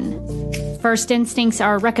choose one. First instincts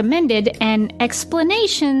are recommended and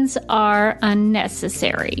explanations are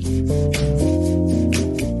unnecessary.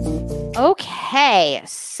 Okay,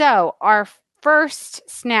 so our first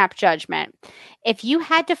snap judgment. If you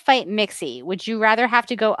had to fight Mixie, would you rather have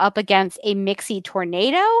to go up against a Mixie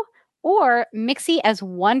tornado or Mixie as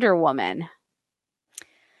Wonder Woman?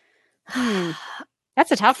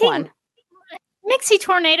 That's a tough one. Mixie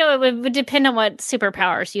tornado, it would depend on what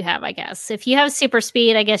superpowers you have, I guess. If you have super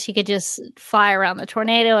speed, I guess you could just fly around the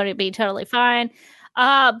tornado and it'd be totally fine.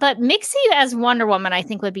 But Mixie as Wonder Woman, I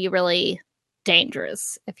think, would be really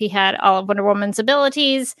dangerous if he had all of Wonder Woman's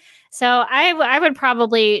abilities. So I would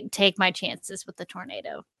probably take my chances with the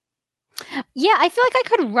tornado. Yeah, I feel like I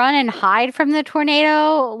could run and hide from the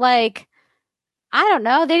tornado. Like, I don't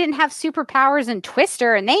know. They didn't have superpowers in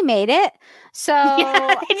Twister, and they made it. So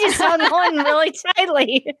yeah, they just hung on really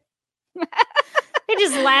tightly. They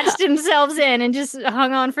just latched themselves in and just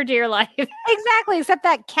hung on for dear life. Exactly, except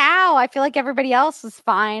that cow. I feel like everybody else was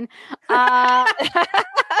fine.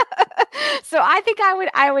 So I think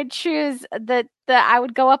I would choose I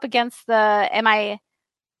would go up against I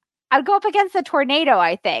would go up against the tornado,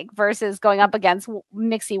 I think, versus going up against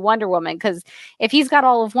Mixie Wonder Woman. Because if he's got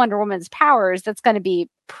all of Wonder Woman's powers, that's going to be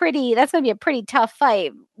a pretty tough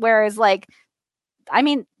fight. Whereas, like, I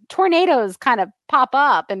mean, tornadoes kind of pop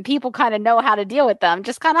up and people kind of know how to deal with them.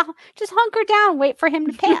 Just hunker down, wait for him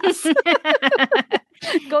to pass.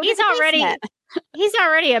 He's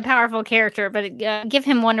already a powerful character, but give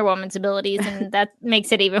him Wonder Woman's abilities and that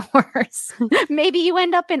makes it even worse. Maybe you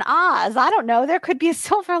end up in Oz. I don't know. There could be a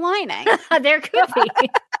silver lining. There could be.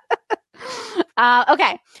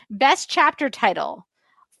 Okay. Best chapter title: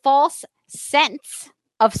 False Sense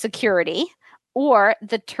of Security, or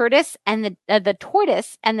The Tortoise and the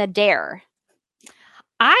Dare.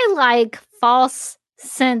 I like False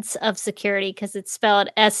Sense of Security because it's spelled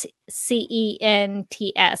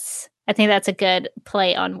SCENTS. I think that's a good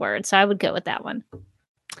play on words, so I would go with that one.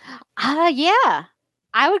 Yeah.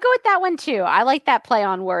 I would go with that one too. I like that play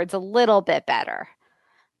on words a little bit better.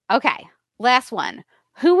 Okay, last one.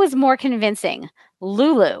 Who was more convincing,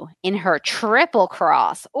 Lulu in her triple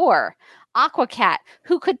cross, or Aquacat,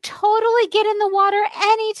 who could totally get in the water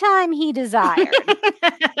anytime he desired?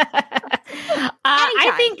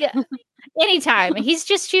 I think anytime. He's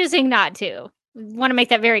just choosing not to. Want to make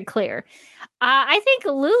that very clear. I think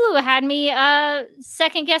Lulu had me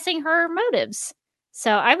second guessing her motives.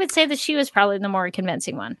 So I would say that she was probably the more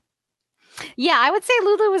convincing one. Yeah, I would say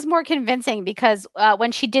Lulu was more convincing because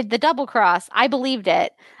when she did the double cross, I believed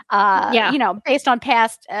it. Based on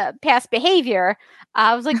past behavior,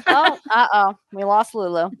 I was like, oh, we lost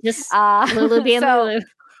Lulu. Just Lulu being Lulu.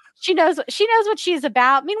 She knows what she's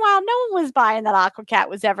about. Meanwhile, no one was buying that Aquacat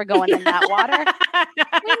was ever going in that water.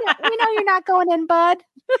 we know you're not going in, bud.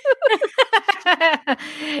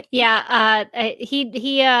 Yeah,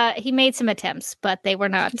 he made some attempts, but they were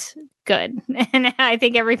not good. And I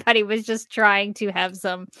think everybody was just trying to have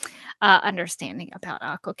some understanding about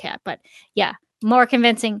Aquacat. But yeah, more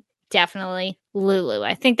convincing, definitely Lulu.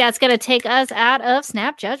 I think that's going to take us out of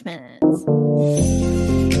Snap Judgments.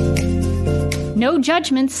 No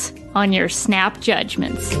judgments on your Snap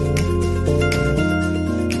Judgments.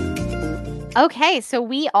 Okay, so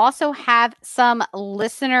we also have some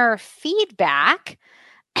listener feedback.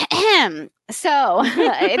 So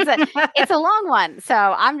it's a long one. So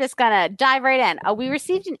I'm just going to dive right in. We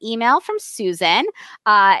received an email from Susan.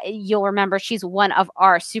 You'll remember she's one of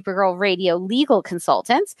our Supergirl Radio legal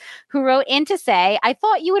consultants who wrote in to say, I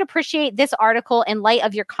thought you would appreciate this article in light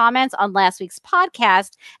of your comments on last week's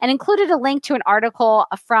podcast, and included a link to an article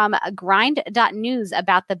from grind.news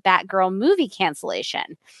about the Batgirl movie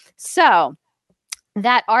cancellation. So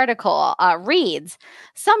that article reads,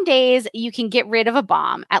 some days you can get rid of a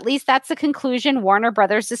bomb. At least that's the conclusion Warner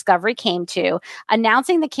Brothers Discovery came to,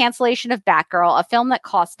 announcing the cancellation of Batgirl, a film that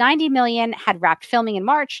cost $90 million, had wrapped filming in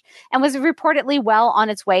March, and was reportedly well on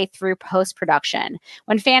its way through post-production.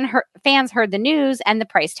 When fans heard the news and the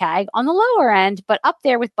price tag on the lower end, but up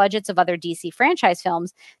there with budgets of other DC franchise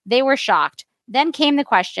films, they were shocked. Then came the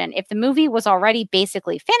question, if the movie was already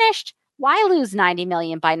basically finished, why lose $90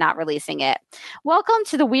 million by not releasing it? Welcome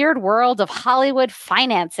to the weird world of Hollywood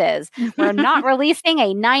finances, where not releasing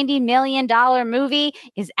a $90 million movie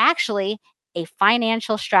is actually a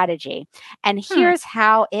financial strategy. And here's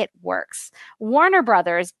how it works. Warner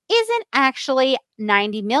Brothers isn't actually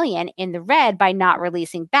 $90 million in the red by not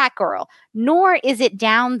releasing Batgirl, nor is it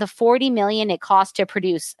down the $40 million it cost to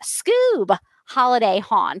produce Scoob! Holiday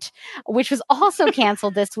Haunt, which was also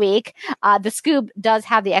canceled this week. The Scoob does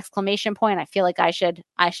have the exclamation point. I feel like I should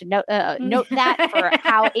note that for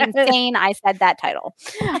how insane I said that title.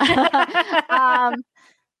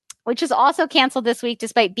 Which is also canceled this week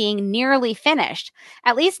despite being nearly finished,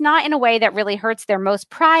 at least not in a way that really hurts their most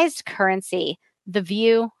prized currency, the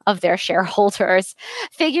view of their shareholders.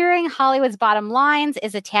 Figuring Hollywood's bottom lines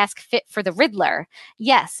is a task fit for the Riddler.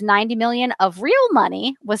 Yes, $90 million of real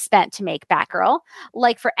money was spent to make Batgirl.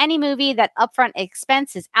 Like for any movie, that upfront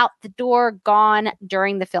expense is out the door, gone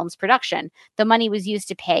during the film's production. The money was used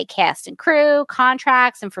to pay cast and crew,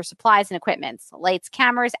 contracts, and for supplies and equipment. Lights,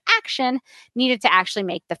 cameras, action needed to actually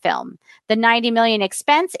make the film. The $90 million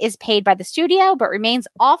expense is paid by the studio, but remains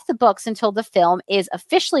off the books until the film is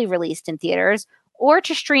officially released in theaters, or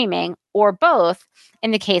to streaming, or both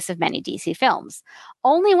in the case of many DC films.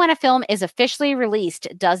 Only when a film is officially released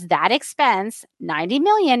does that expense, $90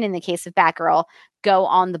 million in the case of Batgirl, go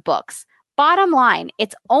on the books. Bottom line,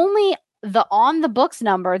 it's only the on the books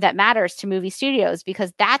number that matters to movie studios,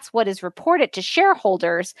 because that's what is reported to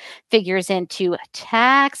shareholders, figures into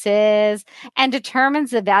taxes, and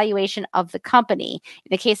determines the valuation of the company.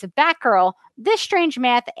 In the case of Batgirl, this strange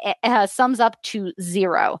math sums up to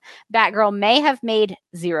zero. Batgirl may have made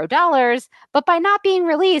 $0, but by not being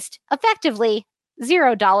released, effectively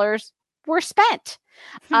 $0 were spent.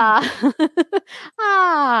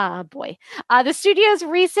 Boy. The studio's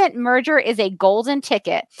recent merger is a golden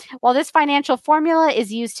ticket. While this financial formula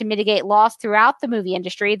is used to mitigate loss throughout the movie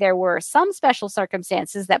industry, there were some special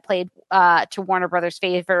circumstances that played to Warner Brothers'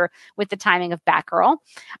 favor with the timing of Batgirl.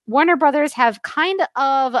 Warner Brothers have kind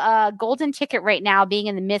of a golden ticket right now, being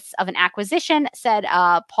in the midst of an acquisition, said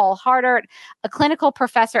Paul Hardart, a clinical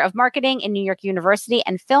professor of marketing in New York University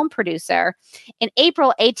and film producer. In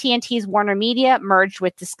April, AT&T's Warner Media merged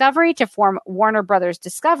with Discovery to form Warner Brothers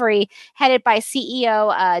Discovery, headed by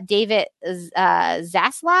CEO David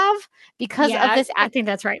Zaslav. I think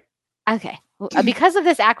that's right. Okay. Because of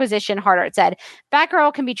this acquisition, Hardart said,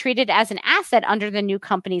 Batgirl can be treated as an asset under the new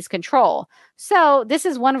company's control. So this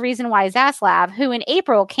is one reason why Zaslav, who in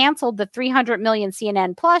April canceled the $300 million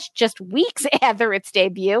CNN Plus just weeks after its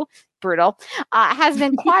debut, brutal, has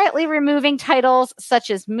been quietly removing titles such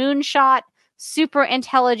as Moonshot,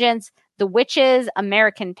 Superintelligence, The Witches,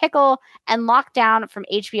 American Pickle, and Lockdown from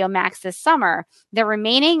HBO Max this summer. The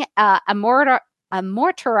remaining amortized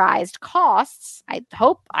costs, I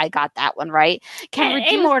hope I got that one right, can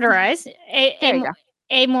reduce... Amortized? There you go.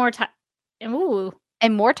 Amortized? Ooh.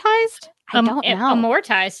 Amortized? I don't know.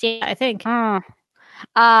 Amortized, yeah, I think.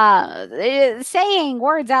 Saying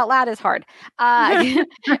words out loud is hard.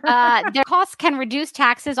 Their costs can reduce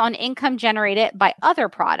taxes on income generated by other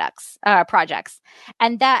projects.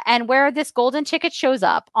 And where this golden ticket shows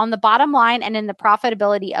up on the bottom line and in the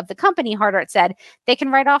profitability of the company, Hardart said, they can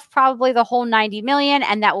write off probably the whole $90 million,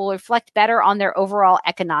 and that will reflect better on their overall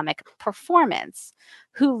economic performance.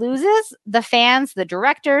 Who loses? The fans, the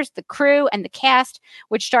directors, the crew, and the cast,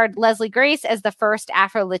 which starred Leslie Grace as the first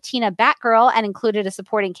Afro-Latina Batgirl and included a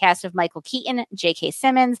supporting cast of Michael Keaton, J.K.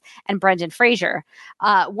 Simmons, and Brendan Fraser.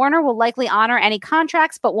 Warner will likely honor any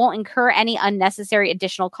contracts, but won't incur any unnecessary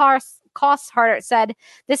additional costs, Hardart said.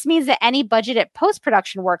 This means that any budgeted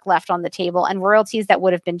post-production work left on the table and royalties that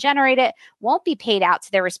would have been generated won't be paid out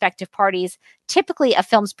to their respective parties, typically a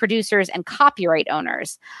film's producers and copyright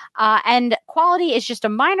owners. And quality is just a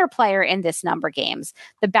minor player in this number games.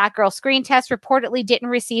 The Batgirl screen test reportedly didn't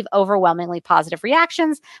receive overwhelmingly positive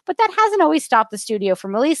reactions, but that hasn't always stopped the studio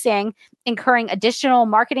from incurring additional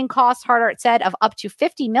marketing costs, Hardart said, of up to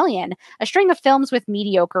 $50 million, a string of films with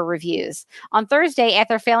mediocre reviews. On Thursday,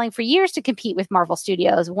 after failing for years to compete with Marvel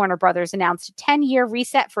Studios, Warner Brothers announced a 10-year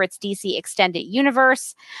reset for its DC Extended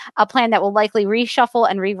Universe, a plan that will likely reshuffle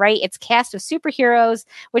and rewrite its cast of superheroes,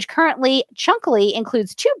 which currently chunkily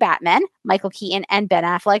includes 2 Batmen, Michael Keaton and Ben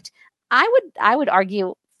Affleck. I would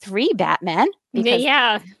argue 3 Batmen.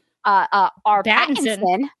 Because, our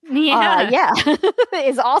Pattinson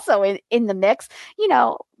is also in the mix. You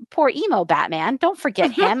know, poor emo Batman. Don't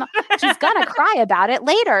forget him. He's gonna cry about it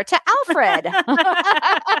later to Alfred.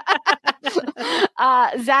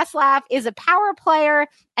 Zaslav is a power player,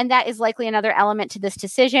 and that is likely another element to this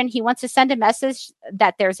decision. He wants to send a message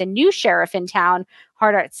that there's a new sheriff in town.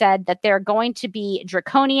 Hardart said that they're going to be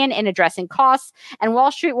draconian in addressing costs, and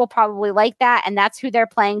Wall Street will probably like that, and that's who they're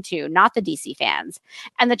playing to, not the DC fans.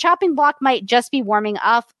 And the chopping block might just be warming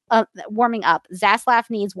up. Zaslav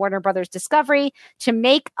needs Warner Brothers Discovery to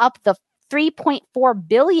make up the $3.4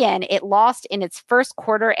 billion it lost in its first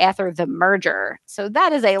quarter after the merger. So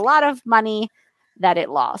that is a lot of money that it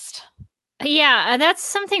lost. Yeah, that's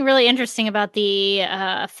something really interesting about the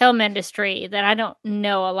film industry that I don't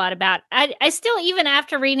know a lot about. I still, even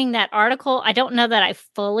after reading that article, I don't know that I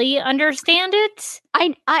fully understand it.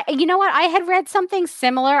 I you know what? I had read something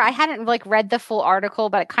similar. I hadn't read the full article,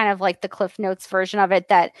 but kind of like the Cliff Notes version of it,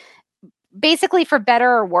 that basically, for better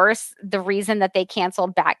or worse, the reason that they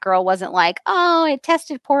canceled Batgirl wasn't oh, it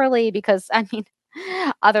tested poorly, because, I mean,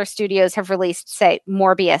 other studios have released, say,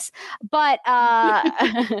 Morbius. But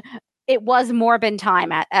it was Morbin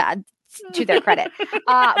time to their credit.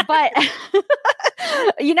 But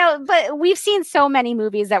but we've seen so many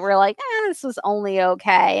movies that were this was only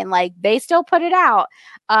okay. And they still put it out.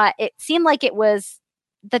 It seemed like it was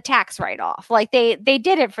the tax write-off. They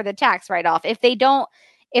did it for the tax write-off. If they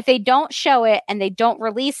don't show it and they don't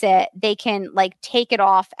release it, they can take it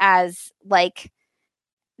off as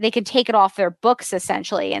they can take it off their books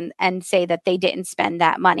essentially and say that they didn't spend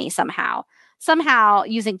that money somehow. Somehow,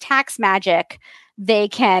 using tax magic, they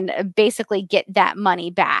can basically get that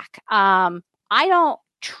money back. I don't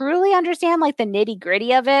truly understand like the nitty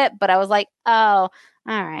gritty of it, but I was like, oh,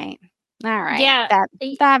 all right. Yeah,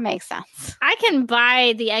 that makes sense. I can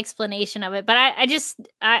buy the explanation of it, but I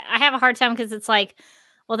have a hard time because it's like,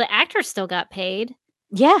 well, the actors still got paid.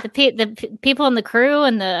 Yeah, the people in the crew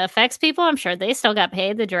and the effects people, I'm sure they still got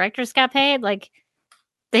paid. The directors got paid. Like,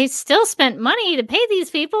 they still spent money to pay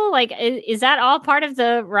these people. Like, is that all part of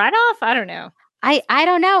the write-off? I don't know. I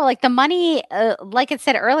don't know. Like the money, like it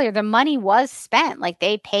said earlier, the money was spent. Like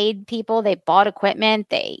they paid people, they bought equipment,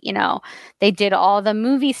 they did all the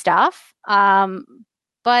movie stuff.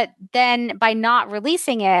 But then by not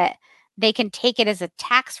releasing it, they can take it as a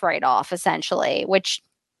tax write-off, essentially. Which,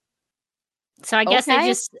 so I guess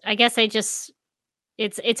they just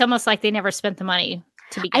it's almost like they never spent the money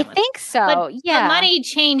to begin with. I think so. But yeah, the money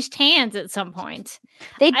changed hands at some point.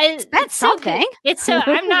 They spent something.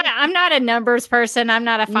 I'm not a numbers person. I'm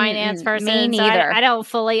not a finance person. Me neither. So I don't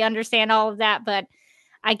fully understand all of that, but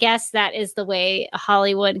I guess that is the way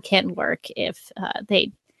Hollywood can work if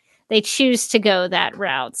they choose to go that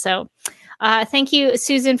route. So thank you,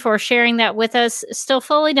 Susan, for sharing that with us. Still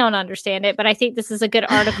fully don't understand it, but I think this is a good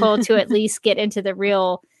article to at least get into the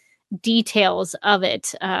real details of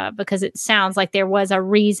it, because it sounds like there was a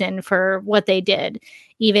reason for what they did.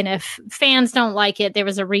 Even if fans don't like it, there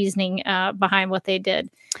was a reasoning behind what they did.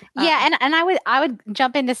 Yeah, and I would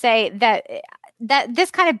jump in to say that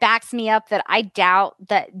this kind of backs me up that I doubt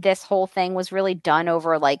that this whole thing was really done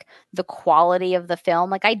over like the quality of the film.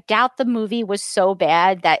 Like I doubt the movie was so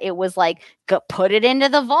bad that it was like put it into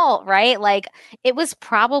the vault, right? Like it was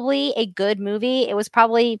probably a good movie. It was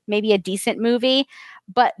probably maybe a decent movie,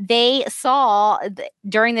 but they saw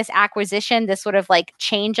during this acquisition, this sort of like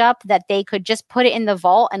change up that they could just put it in the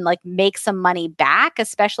vault and like make some money back.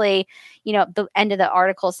 Especially, the end of the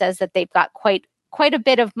article says that they've got quite a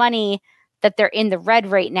bit of money that they're in the red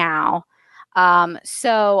right now.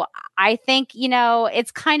 So I think,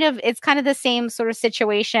 it's kind of the same sort of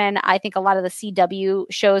situation I think a lot of the CW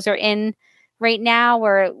shows are in right now,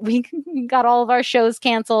 where we got all of our shows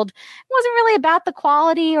canceled. It wasn't really about the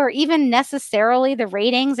quality or even necessarily the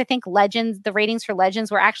ratings. I think the ratings for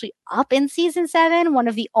Legends were actually up in season 7, one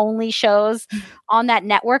of the only shows on that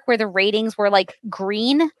network where the ratings were like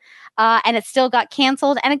green, and it still got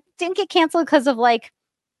canceled. And it didn't get canceled because of like,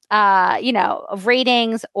 of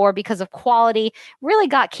ratings or because of quality. Really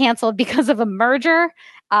got canceled because of a merger.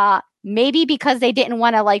 Maybe because they didn't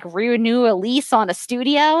want to like renew a lease on a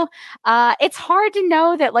studio. It's hard to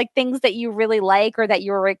know that like things that you really like or that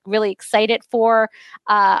you're really excited for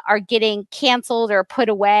are getting canceled or put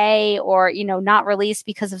away or, not released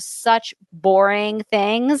because of such boring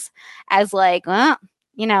things as like, no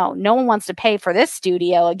one wants to pay for this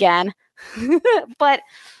studio again. But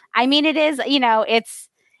I mean, it is,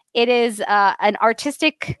 it is an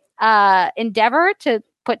artistic endeavor to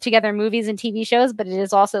put together movies and TV shows, but it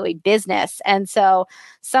is also a business. And so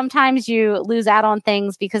sometimes you lose out on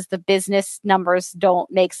things because the business numbers don't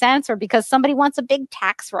make sense or because somebody wants a big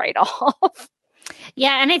tax write-off.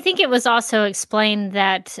 Yeah, and I think it was also explained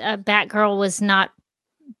that Batgirl was not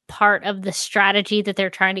part of the strategy that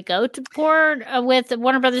they're trying to go toward with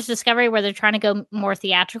Warner Brothers Discovery, where they're trying to go more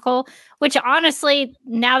theatrical, which honestly,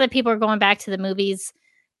 now that people are going back to the movies,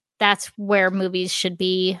 that's where movies should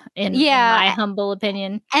be, in my humble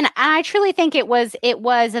opinion. And I truly think it was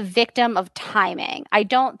a victim of timing. I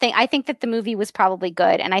think that the movie was probably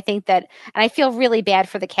good. And I feel really bad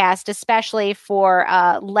for the cast, especially for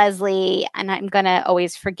Leslie, and I'm going to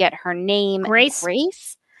always forget her name.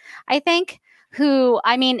 Grace, I think, who,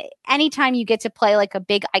 I mean, anytime you get to play like a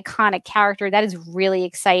big iconic character, that is really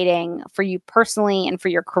exciting for you personally and for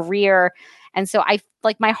your career. And so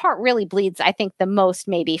my heart really bleeds, I think, the most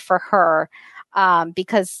maybe for her,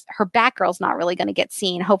 because her Batgirl's not really going to get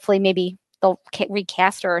seen. Hopefully, maybe they'll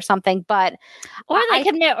recast her or something. But they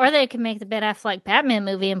could make the Ben Affleck Batman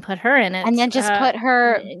movie and put her in it, and then just put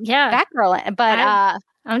her Batgirl in. But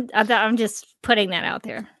I'm just putting that out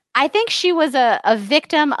there. I think she was a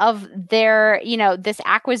victim of their, this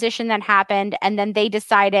acquisition that happened, and then they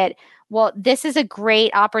decided, well, this is a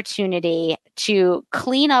great opportunity to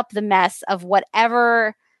clean up the mess of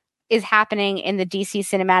whatever is happening in the DC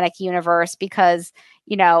cinematic universe because,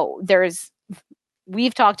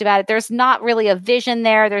 we've talked about it. There's not really a vision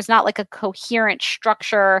there. There's not like a coherent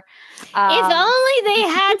structure. If only they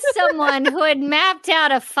had someone who had mapped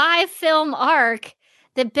out a 5-film arc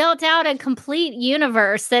that built out a complete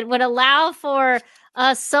universe that would allow for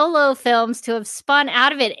solo films to have spun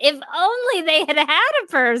out of it. If only they had a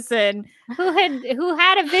person who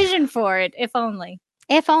had a vision for it. If only.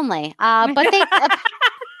 But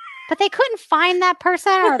they but they couldn't find that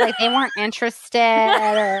person, or like they weren't interested,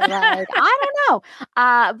 or like I don't know.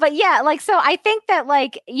 But yeah, like so I think that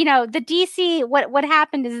like, you know, the DC what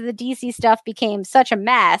happened is the DC stuff became such a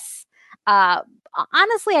mess.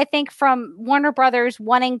 Honestly, I think from Warner Brothers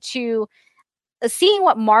wanting to seeing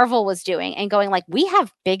what Marvel was doing and going like, we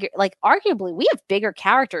have bigger, like arguably we have bigger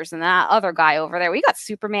characters than that other guy over there. We got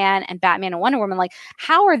Superman and Batman and Wonder Woman. Like,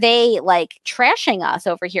 how are they like trashing us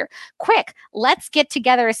over here? Quick, let's get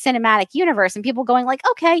together a cinematic universe. And people going like,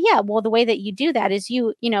 okay, yeah, well, the way that you do that is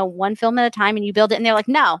you know, one film at a time and you build it. And they're like,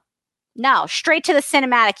 no, straight to the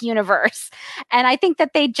cinematic universe. And I think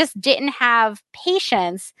that they just didn't have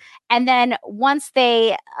patience. And then once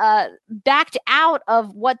they backed out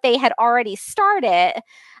of what they had already started,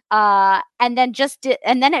 and then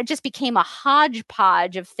it just became a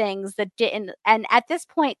hodgepodge of things that didn't. And at this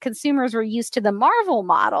point, consumers were used to the Marvel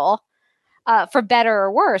model, for better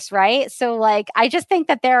or worse, right? So like, I just think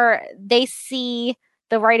that they see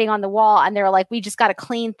the writing on the wall and they're like, we just got to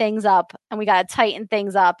clean things up and we got to tighten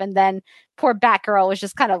things up. And then poor Batgirl was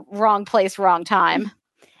just kind of wrong place, wrong time.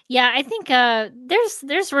 Yeah, I think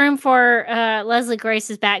there's room for Leslie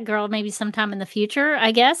Grace's Batgirl maybe sometime in the future,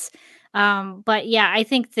 I guess. But yeah, I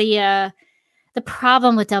think the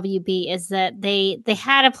problem with WB is that they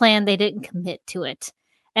had a plan, they didn't commit to it.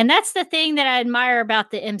 And that's the thing that I admire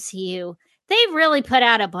about the MCU. They really put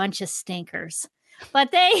out a bunch of stinkers.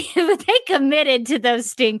 But they committed to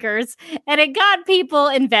those stinkers, and it got people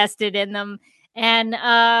invested in them. And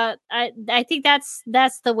I think that's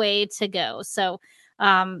the way to go. So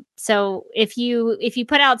if you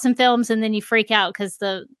put out some films and then you freak out because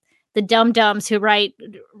the dum-dums who write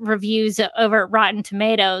reviews over at Rotten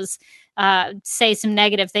Tomatoes say some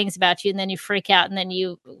negative things about you, and then you freak out, and then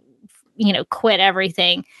you quit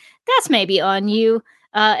everything, that's maybe on you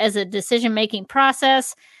as a decision-making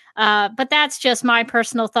process. But that's just my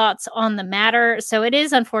personal thoughts on the matter. So it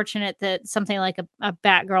is unfortunate that something like a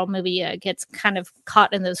Batgirl movie gets kind of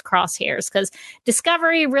caught in those crosshairs, because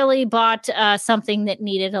Discovery really bought something that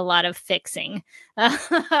needed a lot of fixing,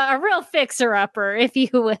 a real fixer-upper, if you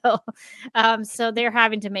will. So they're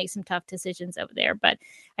having to make some tough decisions over there. But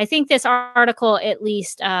I think this article at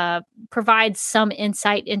least provides some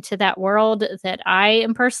insight into that world that I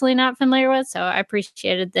am personally not familiar with. So I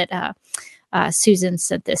appreciated that Susan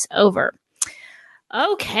sent this over.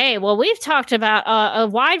 Okay, well, we've talked about a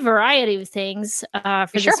wide variety of things for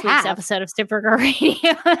this week's episode of Supergirl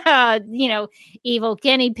Radio. Evil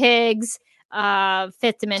guinea pigs,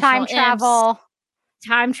 fifth dimensional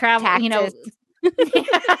time travel, taxes.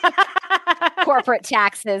 Corporate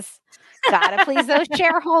taxes. Gotta please those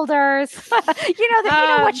shareholders. You know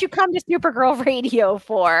what you come to Supergirl Radio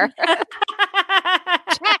for.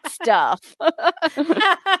 Tax stuff.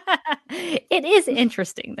 It is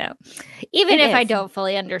interesting, though. Even if I don't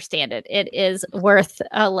fully understand it, it is worth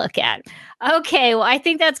a look at. Okay, well, I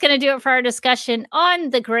think that's going to do it for our discussion on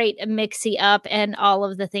the great Mixie Up and all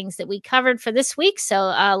of the things that we covered for this week.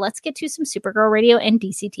 So let's get to some Supergirl Radio and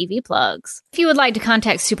DC TV plugs. If you would like to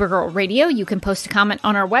contact Supergirl Radio, you can post a comment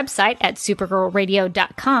on our website at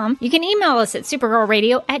supergirlradio.com. You can email us at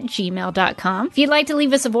supergirlradio@gmail.com. If you'd like to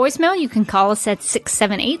leave us a voicemail, you can call us at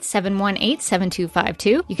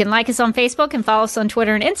 678-718-7252. You can like us on Facebook and follow us on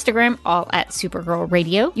Twitter and Instagram, all at Supergirl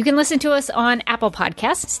Radio. You can listen to us on Apple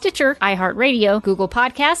Podcasts, Stitcher, iHeartRadio, Google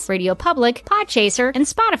Podcasts, Radio Public, Podchaser, and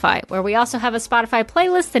Spotify, where we also have a Spotify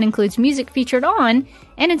playlist that includes music featured on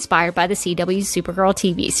and inspired by the CW's Supergirl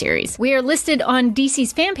TV series. We are listed on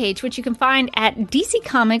DC's fan page, which you can find at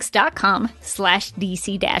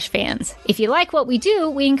dccomics.com/DC-fans. If you like what we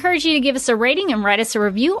do, we encourage you to give us a rating and write us a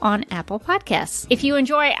review on Apple Podcasts. If you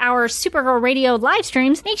enjoy our Supergirl Radio live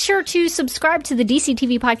streams, make sure to subscribe to the DC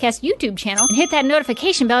TV Podcast YouTube channel and hit that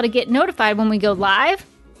notification bell to get notified when we go live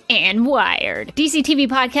and wired. DC TV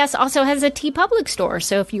Podcast also has a TeePublic store,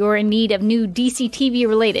 so if you're in need of new DC TV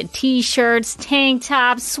related t-shirts, tank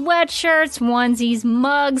tops, sweatshirts, onesies,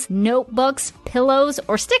 mugs, notebooks, pillows,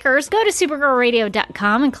 or stickers, go to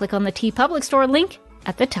supergirlradio.com and click on the TeePublic store link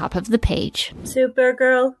at the top of the page.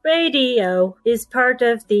 Supergirl Radio is part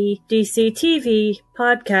of the DC TV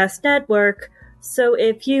Podcast Network, so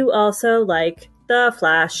if you also like The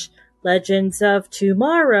Flash, Legends of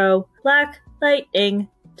Tomorrow, Black Lightning,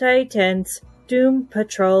 Titans, Doom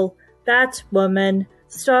Patrol, Batwoman,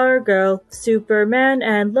 Stargirl, Superman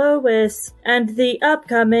and Lois, and the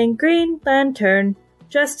upcoming Green Lantern,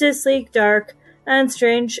 Justice League Dark, and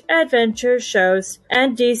Strange Adventure shows,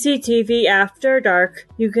 and DC TV After Dark,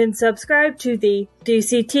 you can subscribe to the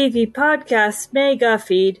DC TV Podcast Mega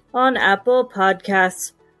Feed on Apple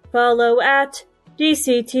Podcasts. Follow at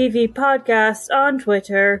DC TV Podcast on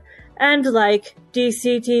Twitter, and like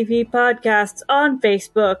DCTV Podcasts on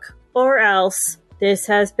Facebook, or else. This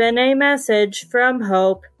has been a message from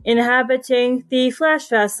Hope, inhabiting the Flash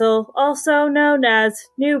vessel, also known as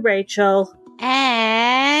New Rachel.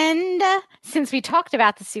 And since we talked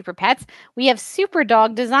about the Super Pets, we have Super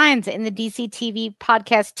Dog designs in the DCTV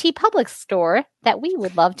Podcast TeePublic store that we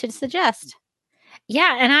would love to suggest.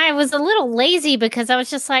 Yeah, and I was a little lazy because I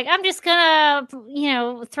was just like, I'm just gonna,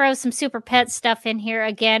 throw some Super Pet stuff in here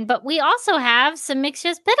again. But we also have some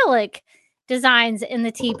Mixtures-Pitalik designs in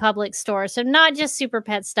the TeePublic store. So not just Super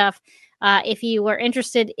Pet stuff. If you were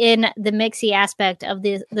interested in the Mixie aspect of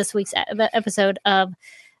this week's episode of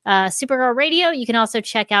Supergirl Radio, you can also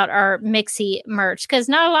check out our Mixie merch, because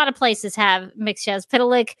not a lot of places have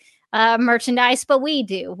Mixtures-Pitalik merchandise, but we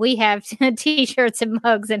do. We have t-shirts and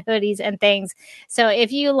mugs and hoodies and things. So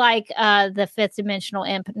if you like the fifth dimensional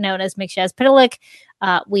imp known as Mixtures-Pitalik,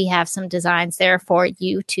 we have some designs there for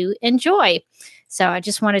you to enjoy. So I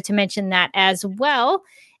just wanted to mention that as well.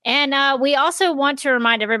 And we also want to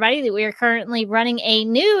remind everybody that we are currently running a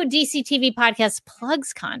new DCTV Podcast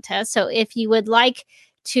Plugs contest. So if you would like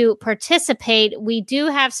to participate, we do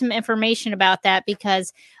have some information about that,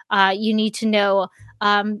 because you need to know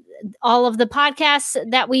all of the podcasts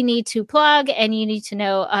that we need to plug, and you need to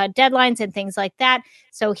know deadlines and things like that.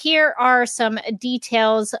 So here are some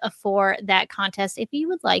details for that contest if you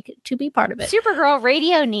would like to be part of it. Supergirl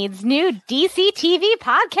Radio needs new DCTV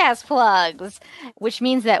podcast plugs, which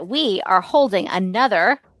means that we are holding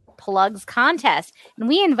another plugs contest, and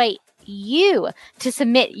we invite you to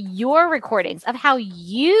submit your recordings of how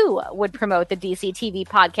you would promote the DCTV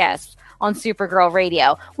podcast on Supergirl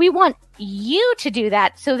Radio. We want you to do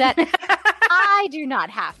that so that I do not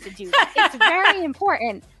have to do that. It's very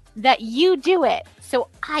important that you do it so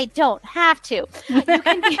I don't have to.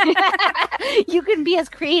 You can be as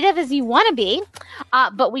creative as you want to be,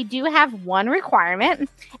 but we do have one requirement,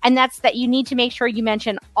 and that's that you need to make sure you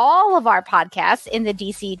mention all of our podcasts in the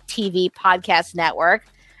DCTV Podcast Network.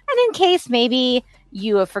 And in case maybe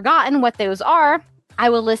you have forgotten what those are, I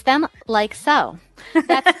will list them like so.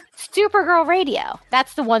 That's Supergirl Radio.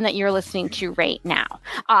 That's the one that you're listening to right now.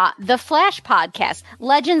 The Flash Podcast,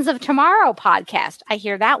 Legends of Tomorrow Podcast. I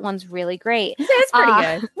hear that one's really great. It's pretty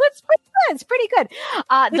good. It's pretty good.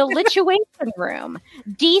 The Lituation Room,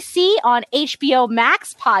 DC on HBO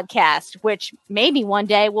Max Podcast, which maybe one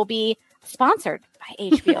day will be sponsored by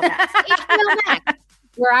HBO Max. HBO Max,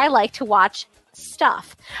 where I like to watch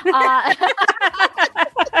stuff.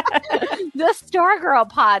 The Stargirl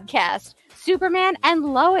Podcast, Superman and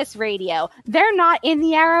Lois Radio. They're not in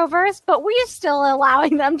the Arrowverse, but we're still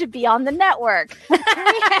allowing them to be on the network.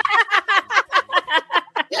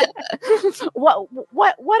 What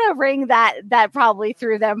a ring that probably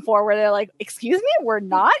threw them for, where they're like, excuse me, we're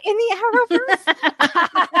not in the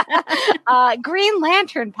Arrowverse? Green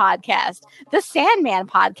Lantern Podcast, the Sandman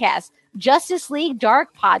Podcast, Justice League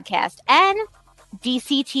Dark Podcast, and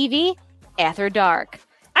DCTV After Dark.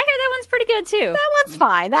 I hear that one's pretty good too. That one's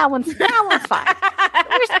fine. That one's fine.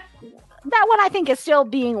 That one I think is still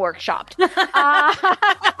being workshopped.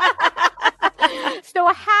 So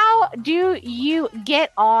how do you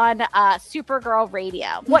get on Supergirl Radio?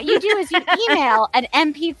 What you do is you email an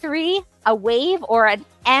MP3, a WAV, or an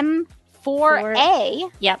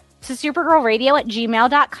M4A. Yep. To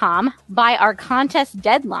supergirlradio@gmail.com by our contest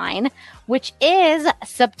deadline, which is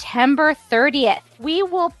September 30th. We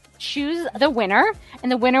will choose the winner,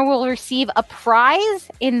 and the winner will receive a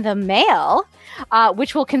prize in the mail,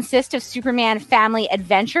 which will consist of Superman Family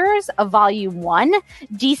Adventures of Volume 1,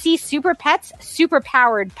 DC Super Pets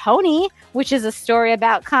Superpowered Pony, which is a story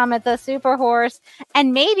about Comet the Super Horse,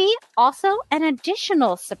 and maybe also an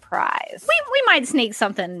additional surprise. We might sneak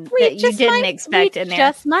something that you didn't expect in there.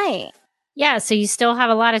 Just might. Yeah, so you still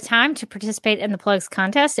have a lot of time to participate in the Plugs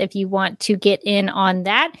contest if you want to get in on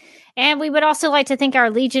that. And we would also like to thank our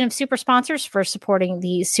Legion of Super Sponsors for supporting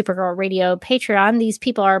the Supergirl Radio Patreon. These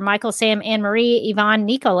people are Michael, Sam, Anne-Marie, Yvonne,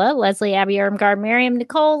 Nicola, Leslie, Abby, Irmgard, Miriam,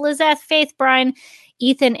 Nicole, Lizeth, Faith, Brian,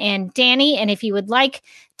 Ethan, and Danny. And if you would like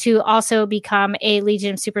to also become a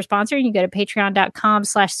Legion of Super Sponsor, you can go to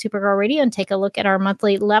patreon.com/Supergirl Radio and take a look at our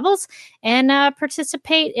monthly levels and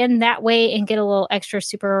participate in that way and get a little extra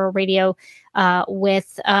Supergirl Radio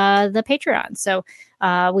with the Patreon. So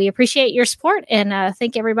we appreciate your support, and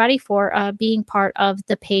thank everybody for being part of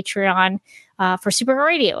the Patreon for Supergirl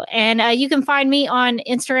Radio. And you can find me on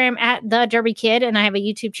Instagram at The Derby Kid, and I have a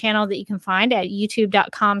YouTube channel that you can find at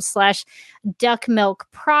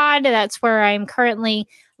youtube.com/DuckMilkProd. That's where I'm currently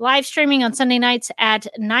live streaming on Sunday nights at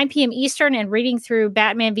 9 p.m. Eastern and reading through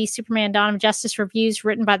Batman v Superman Dawn of Justice reviews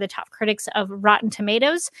written by the top critics of Rotten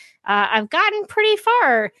Tomatoes. I've gotten pretty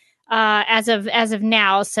far as of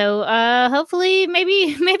now. So hopefully,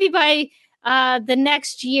 maybe by the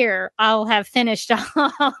next year, I'll have finished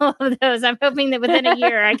all of those. I'm hoping that within a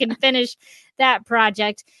year I can finish that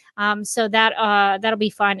project. So that'll be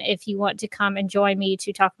fun if you want to come and join me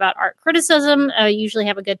to talk about art criticism. Usually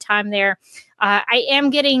have a good time there. I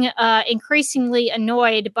am getting increasingly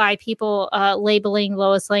annoyed by people labeling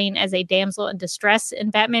Lois Lane as a damsel in distress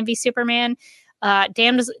in Batman v Superman.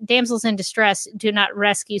 Damsels in distress do not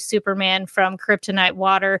rescue Superman from kryptonite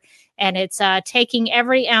water, and it's taking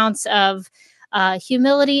every ounce of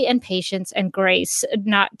humility and patience and grace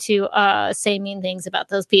not to say mean things about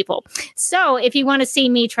those people. So if you want to see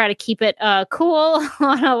me try to keep it cool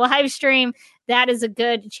on a live stream, that is a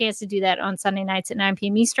good chance to do that on Sunday nights at 9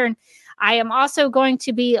 p.m. Eastern. I am also going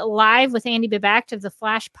to be live with Andy Babak of the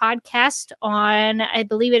Flash podcast on, I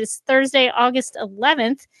believe it is Thursday, August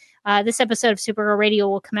 11th. This episode of Supergirl Radio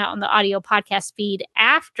will come out on the audio podcast feed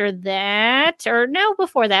after that, or no,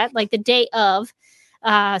 before that, like the day of.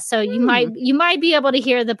 So you might be able to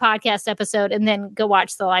hear the podcast episode and then go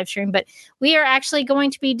watch the live stream. But we are actually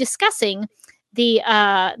going to be discussing the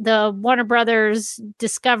Warner Brothers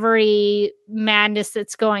Discovery madness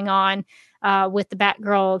that's going on with the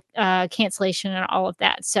Batgirl cancellation and all of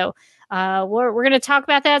that. So we're going to talk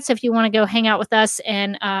about that. So if you want to go hang out with us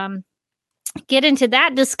and get into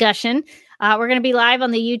that discussion, we're going to be live on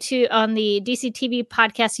the DCTV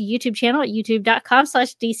podcast YouTube channel at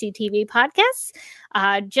youtube.com/DCTV podcasts.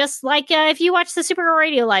 Just like if you watch the Supergirl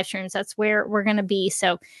Radio live streams, that's where we're going to be.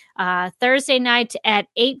 So Thursday night at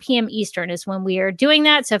 8 p.m. Eastern is when we are doing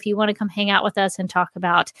that. So if you want to come hang out with us and talk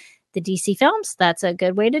about the DC films, that's a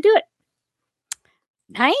good way to do it.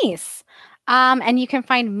 Nice. And you can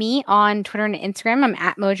find me on Twitter and Instagram. I'm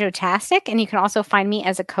at Mojotastic. And you can also find me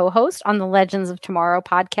as a co-host on the Legends of Tomorrow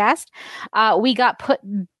podcast. We got put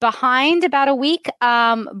behind about a week,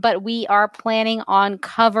 but we are planning on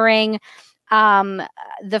covering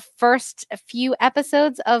the first few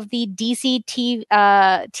episodes of the DC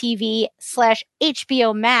TV/HBO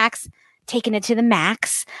Max, taking it to the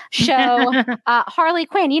max show, Harley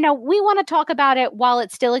Quinn. We want to talk about it while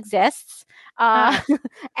it still exists.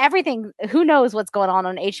 Everything, who knows what's going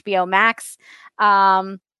on HBO Max.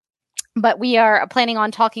 But we are planning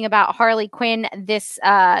on talking about Harley Quinn this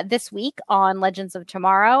week on Legends of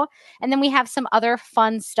Tomorrow. And then we have some other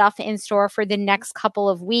fun stuff in store for the next couple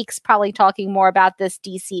of weeks, probably talking more about this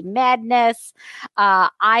DC madness.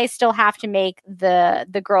 I still have to make the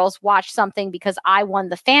girls watch something because I won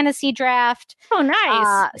the fantasy draft. Oh,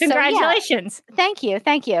 nice. Congratulations. So, yeah. Thank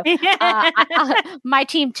you. My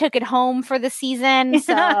team took it home for the season.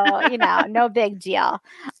 So, no big deal.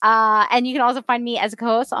 And you can also find me as a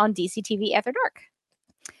co-host on DC TV After Dark.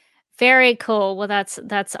 Very cool. Well, that's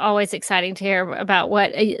always exciting to hear about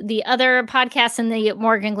what the other podcasts in the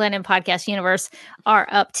Morgan Glennon podcast universe are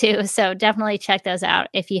up to. So definitely check those out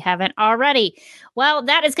if you haven't already. Well,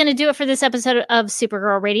 that is going to do it for this episode of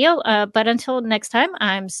Supergirl Radio. But until next time,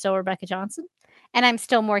 I'm still Rebecca Johnson. And I'm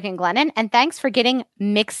still Morgan Glennon. And thanks for getting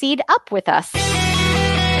mixied up with us.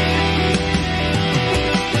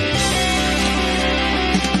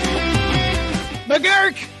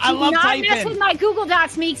 McGurk! I love typing. Not mess with my Google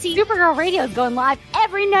Docs, Meeksy. Supergirl Radio is going live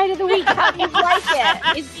every night of the week. How do you like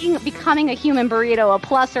it? Is becoming a human burrito a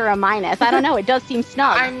plus or a minus? I don't know. It does seem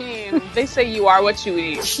snug. I mean, they say you are what you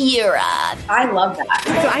eat. Kira. I love that.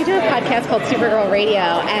 So I do a podcast called Supergirl Radio,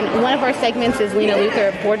 and one of our segments is Lena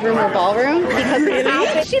Luthor, Boardroom or Ballroom.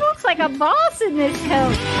 Because she looks like a boss in this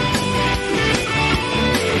coat.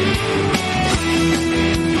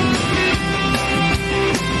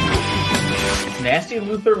 Nasty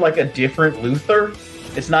Luthor like a different Luthor?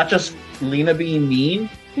 It's not just Lena being mean?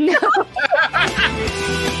 No.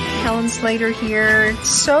 Helen Slater here. It's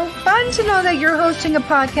so fun to know that you're hosting a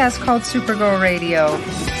podcast called Supergirl Radio.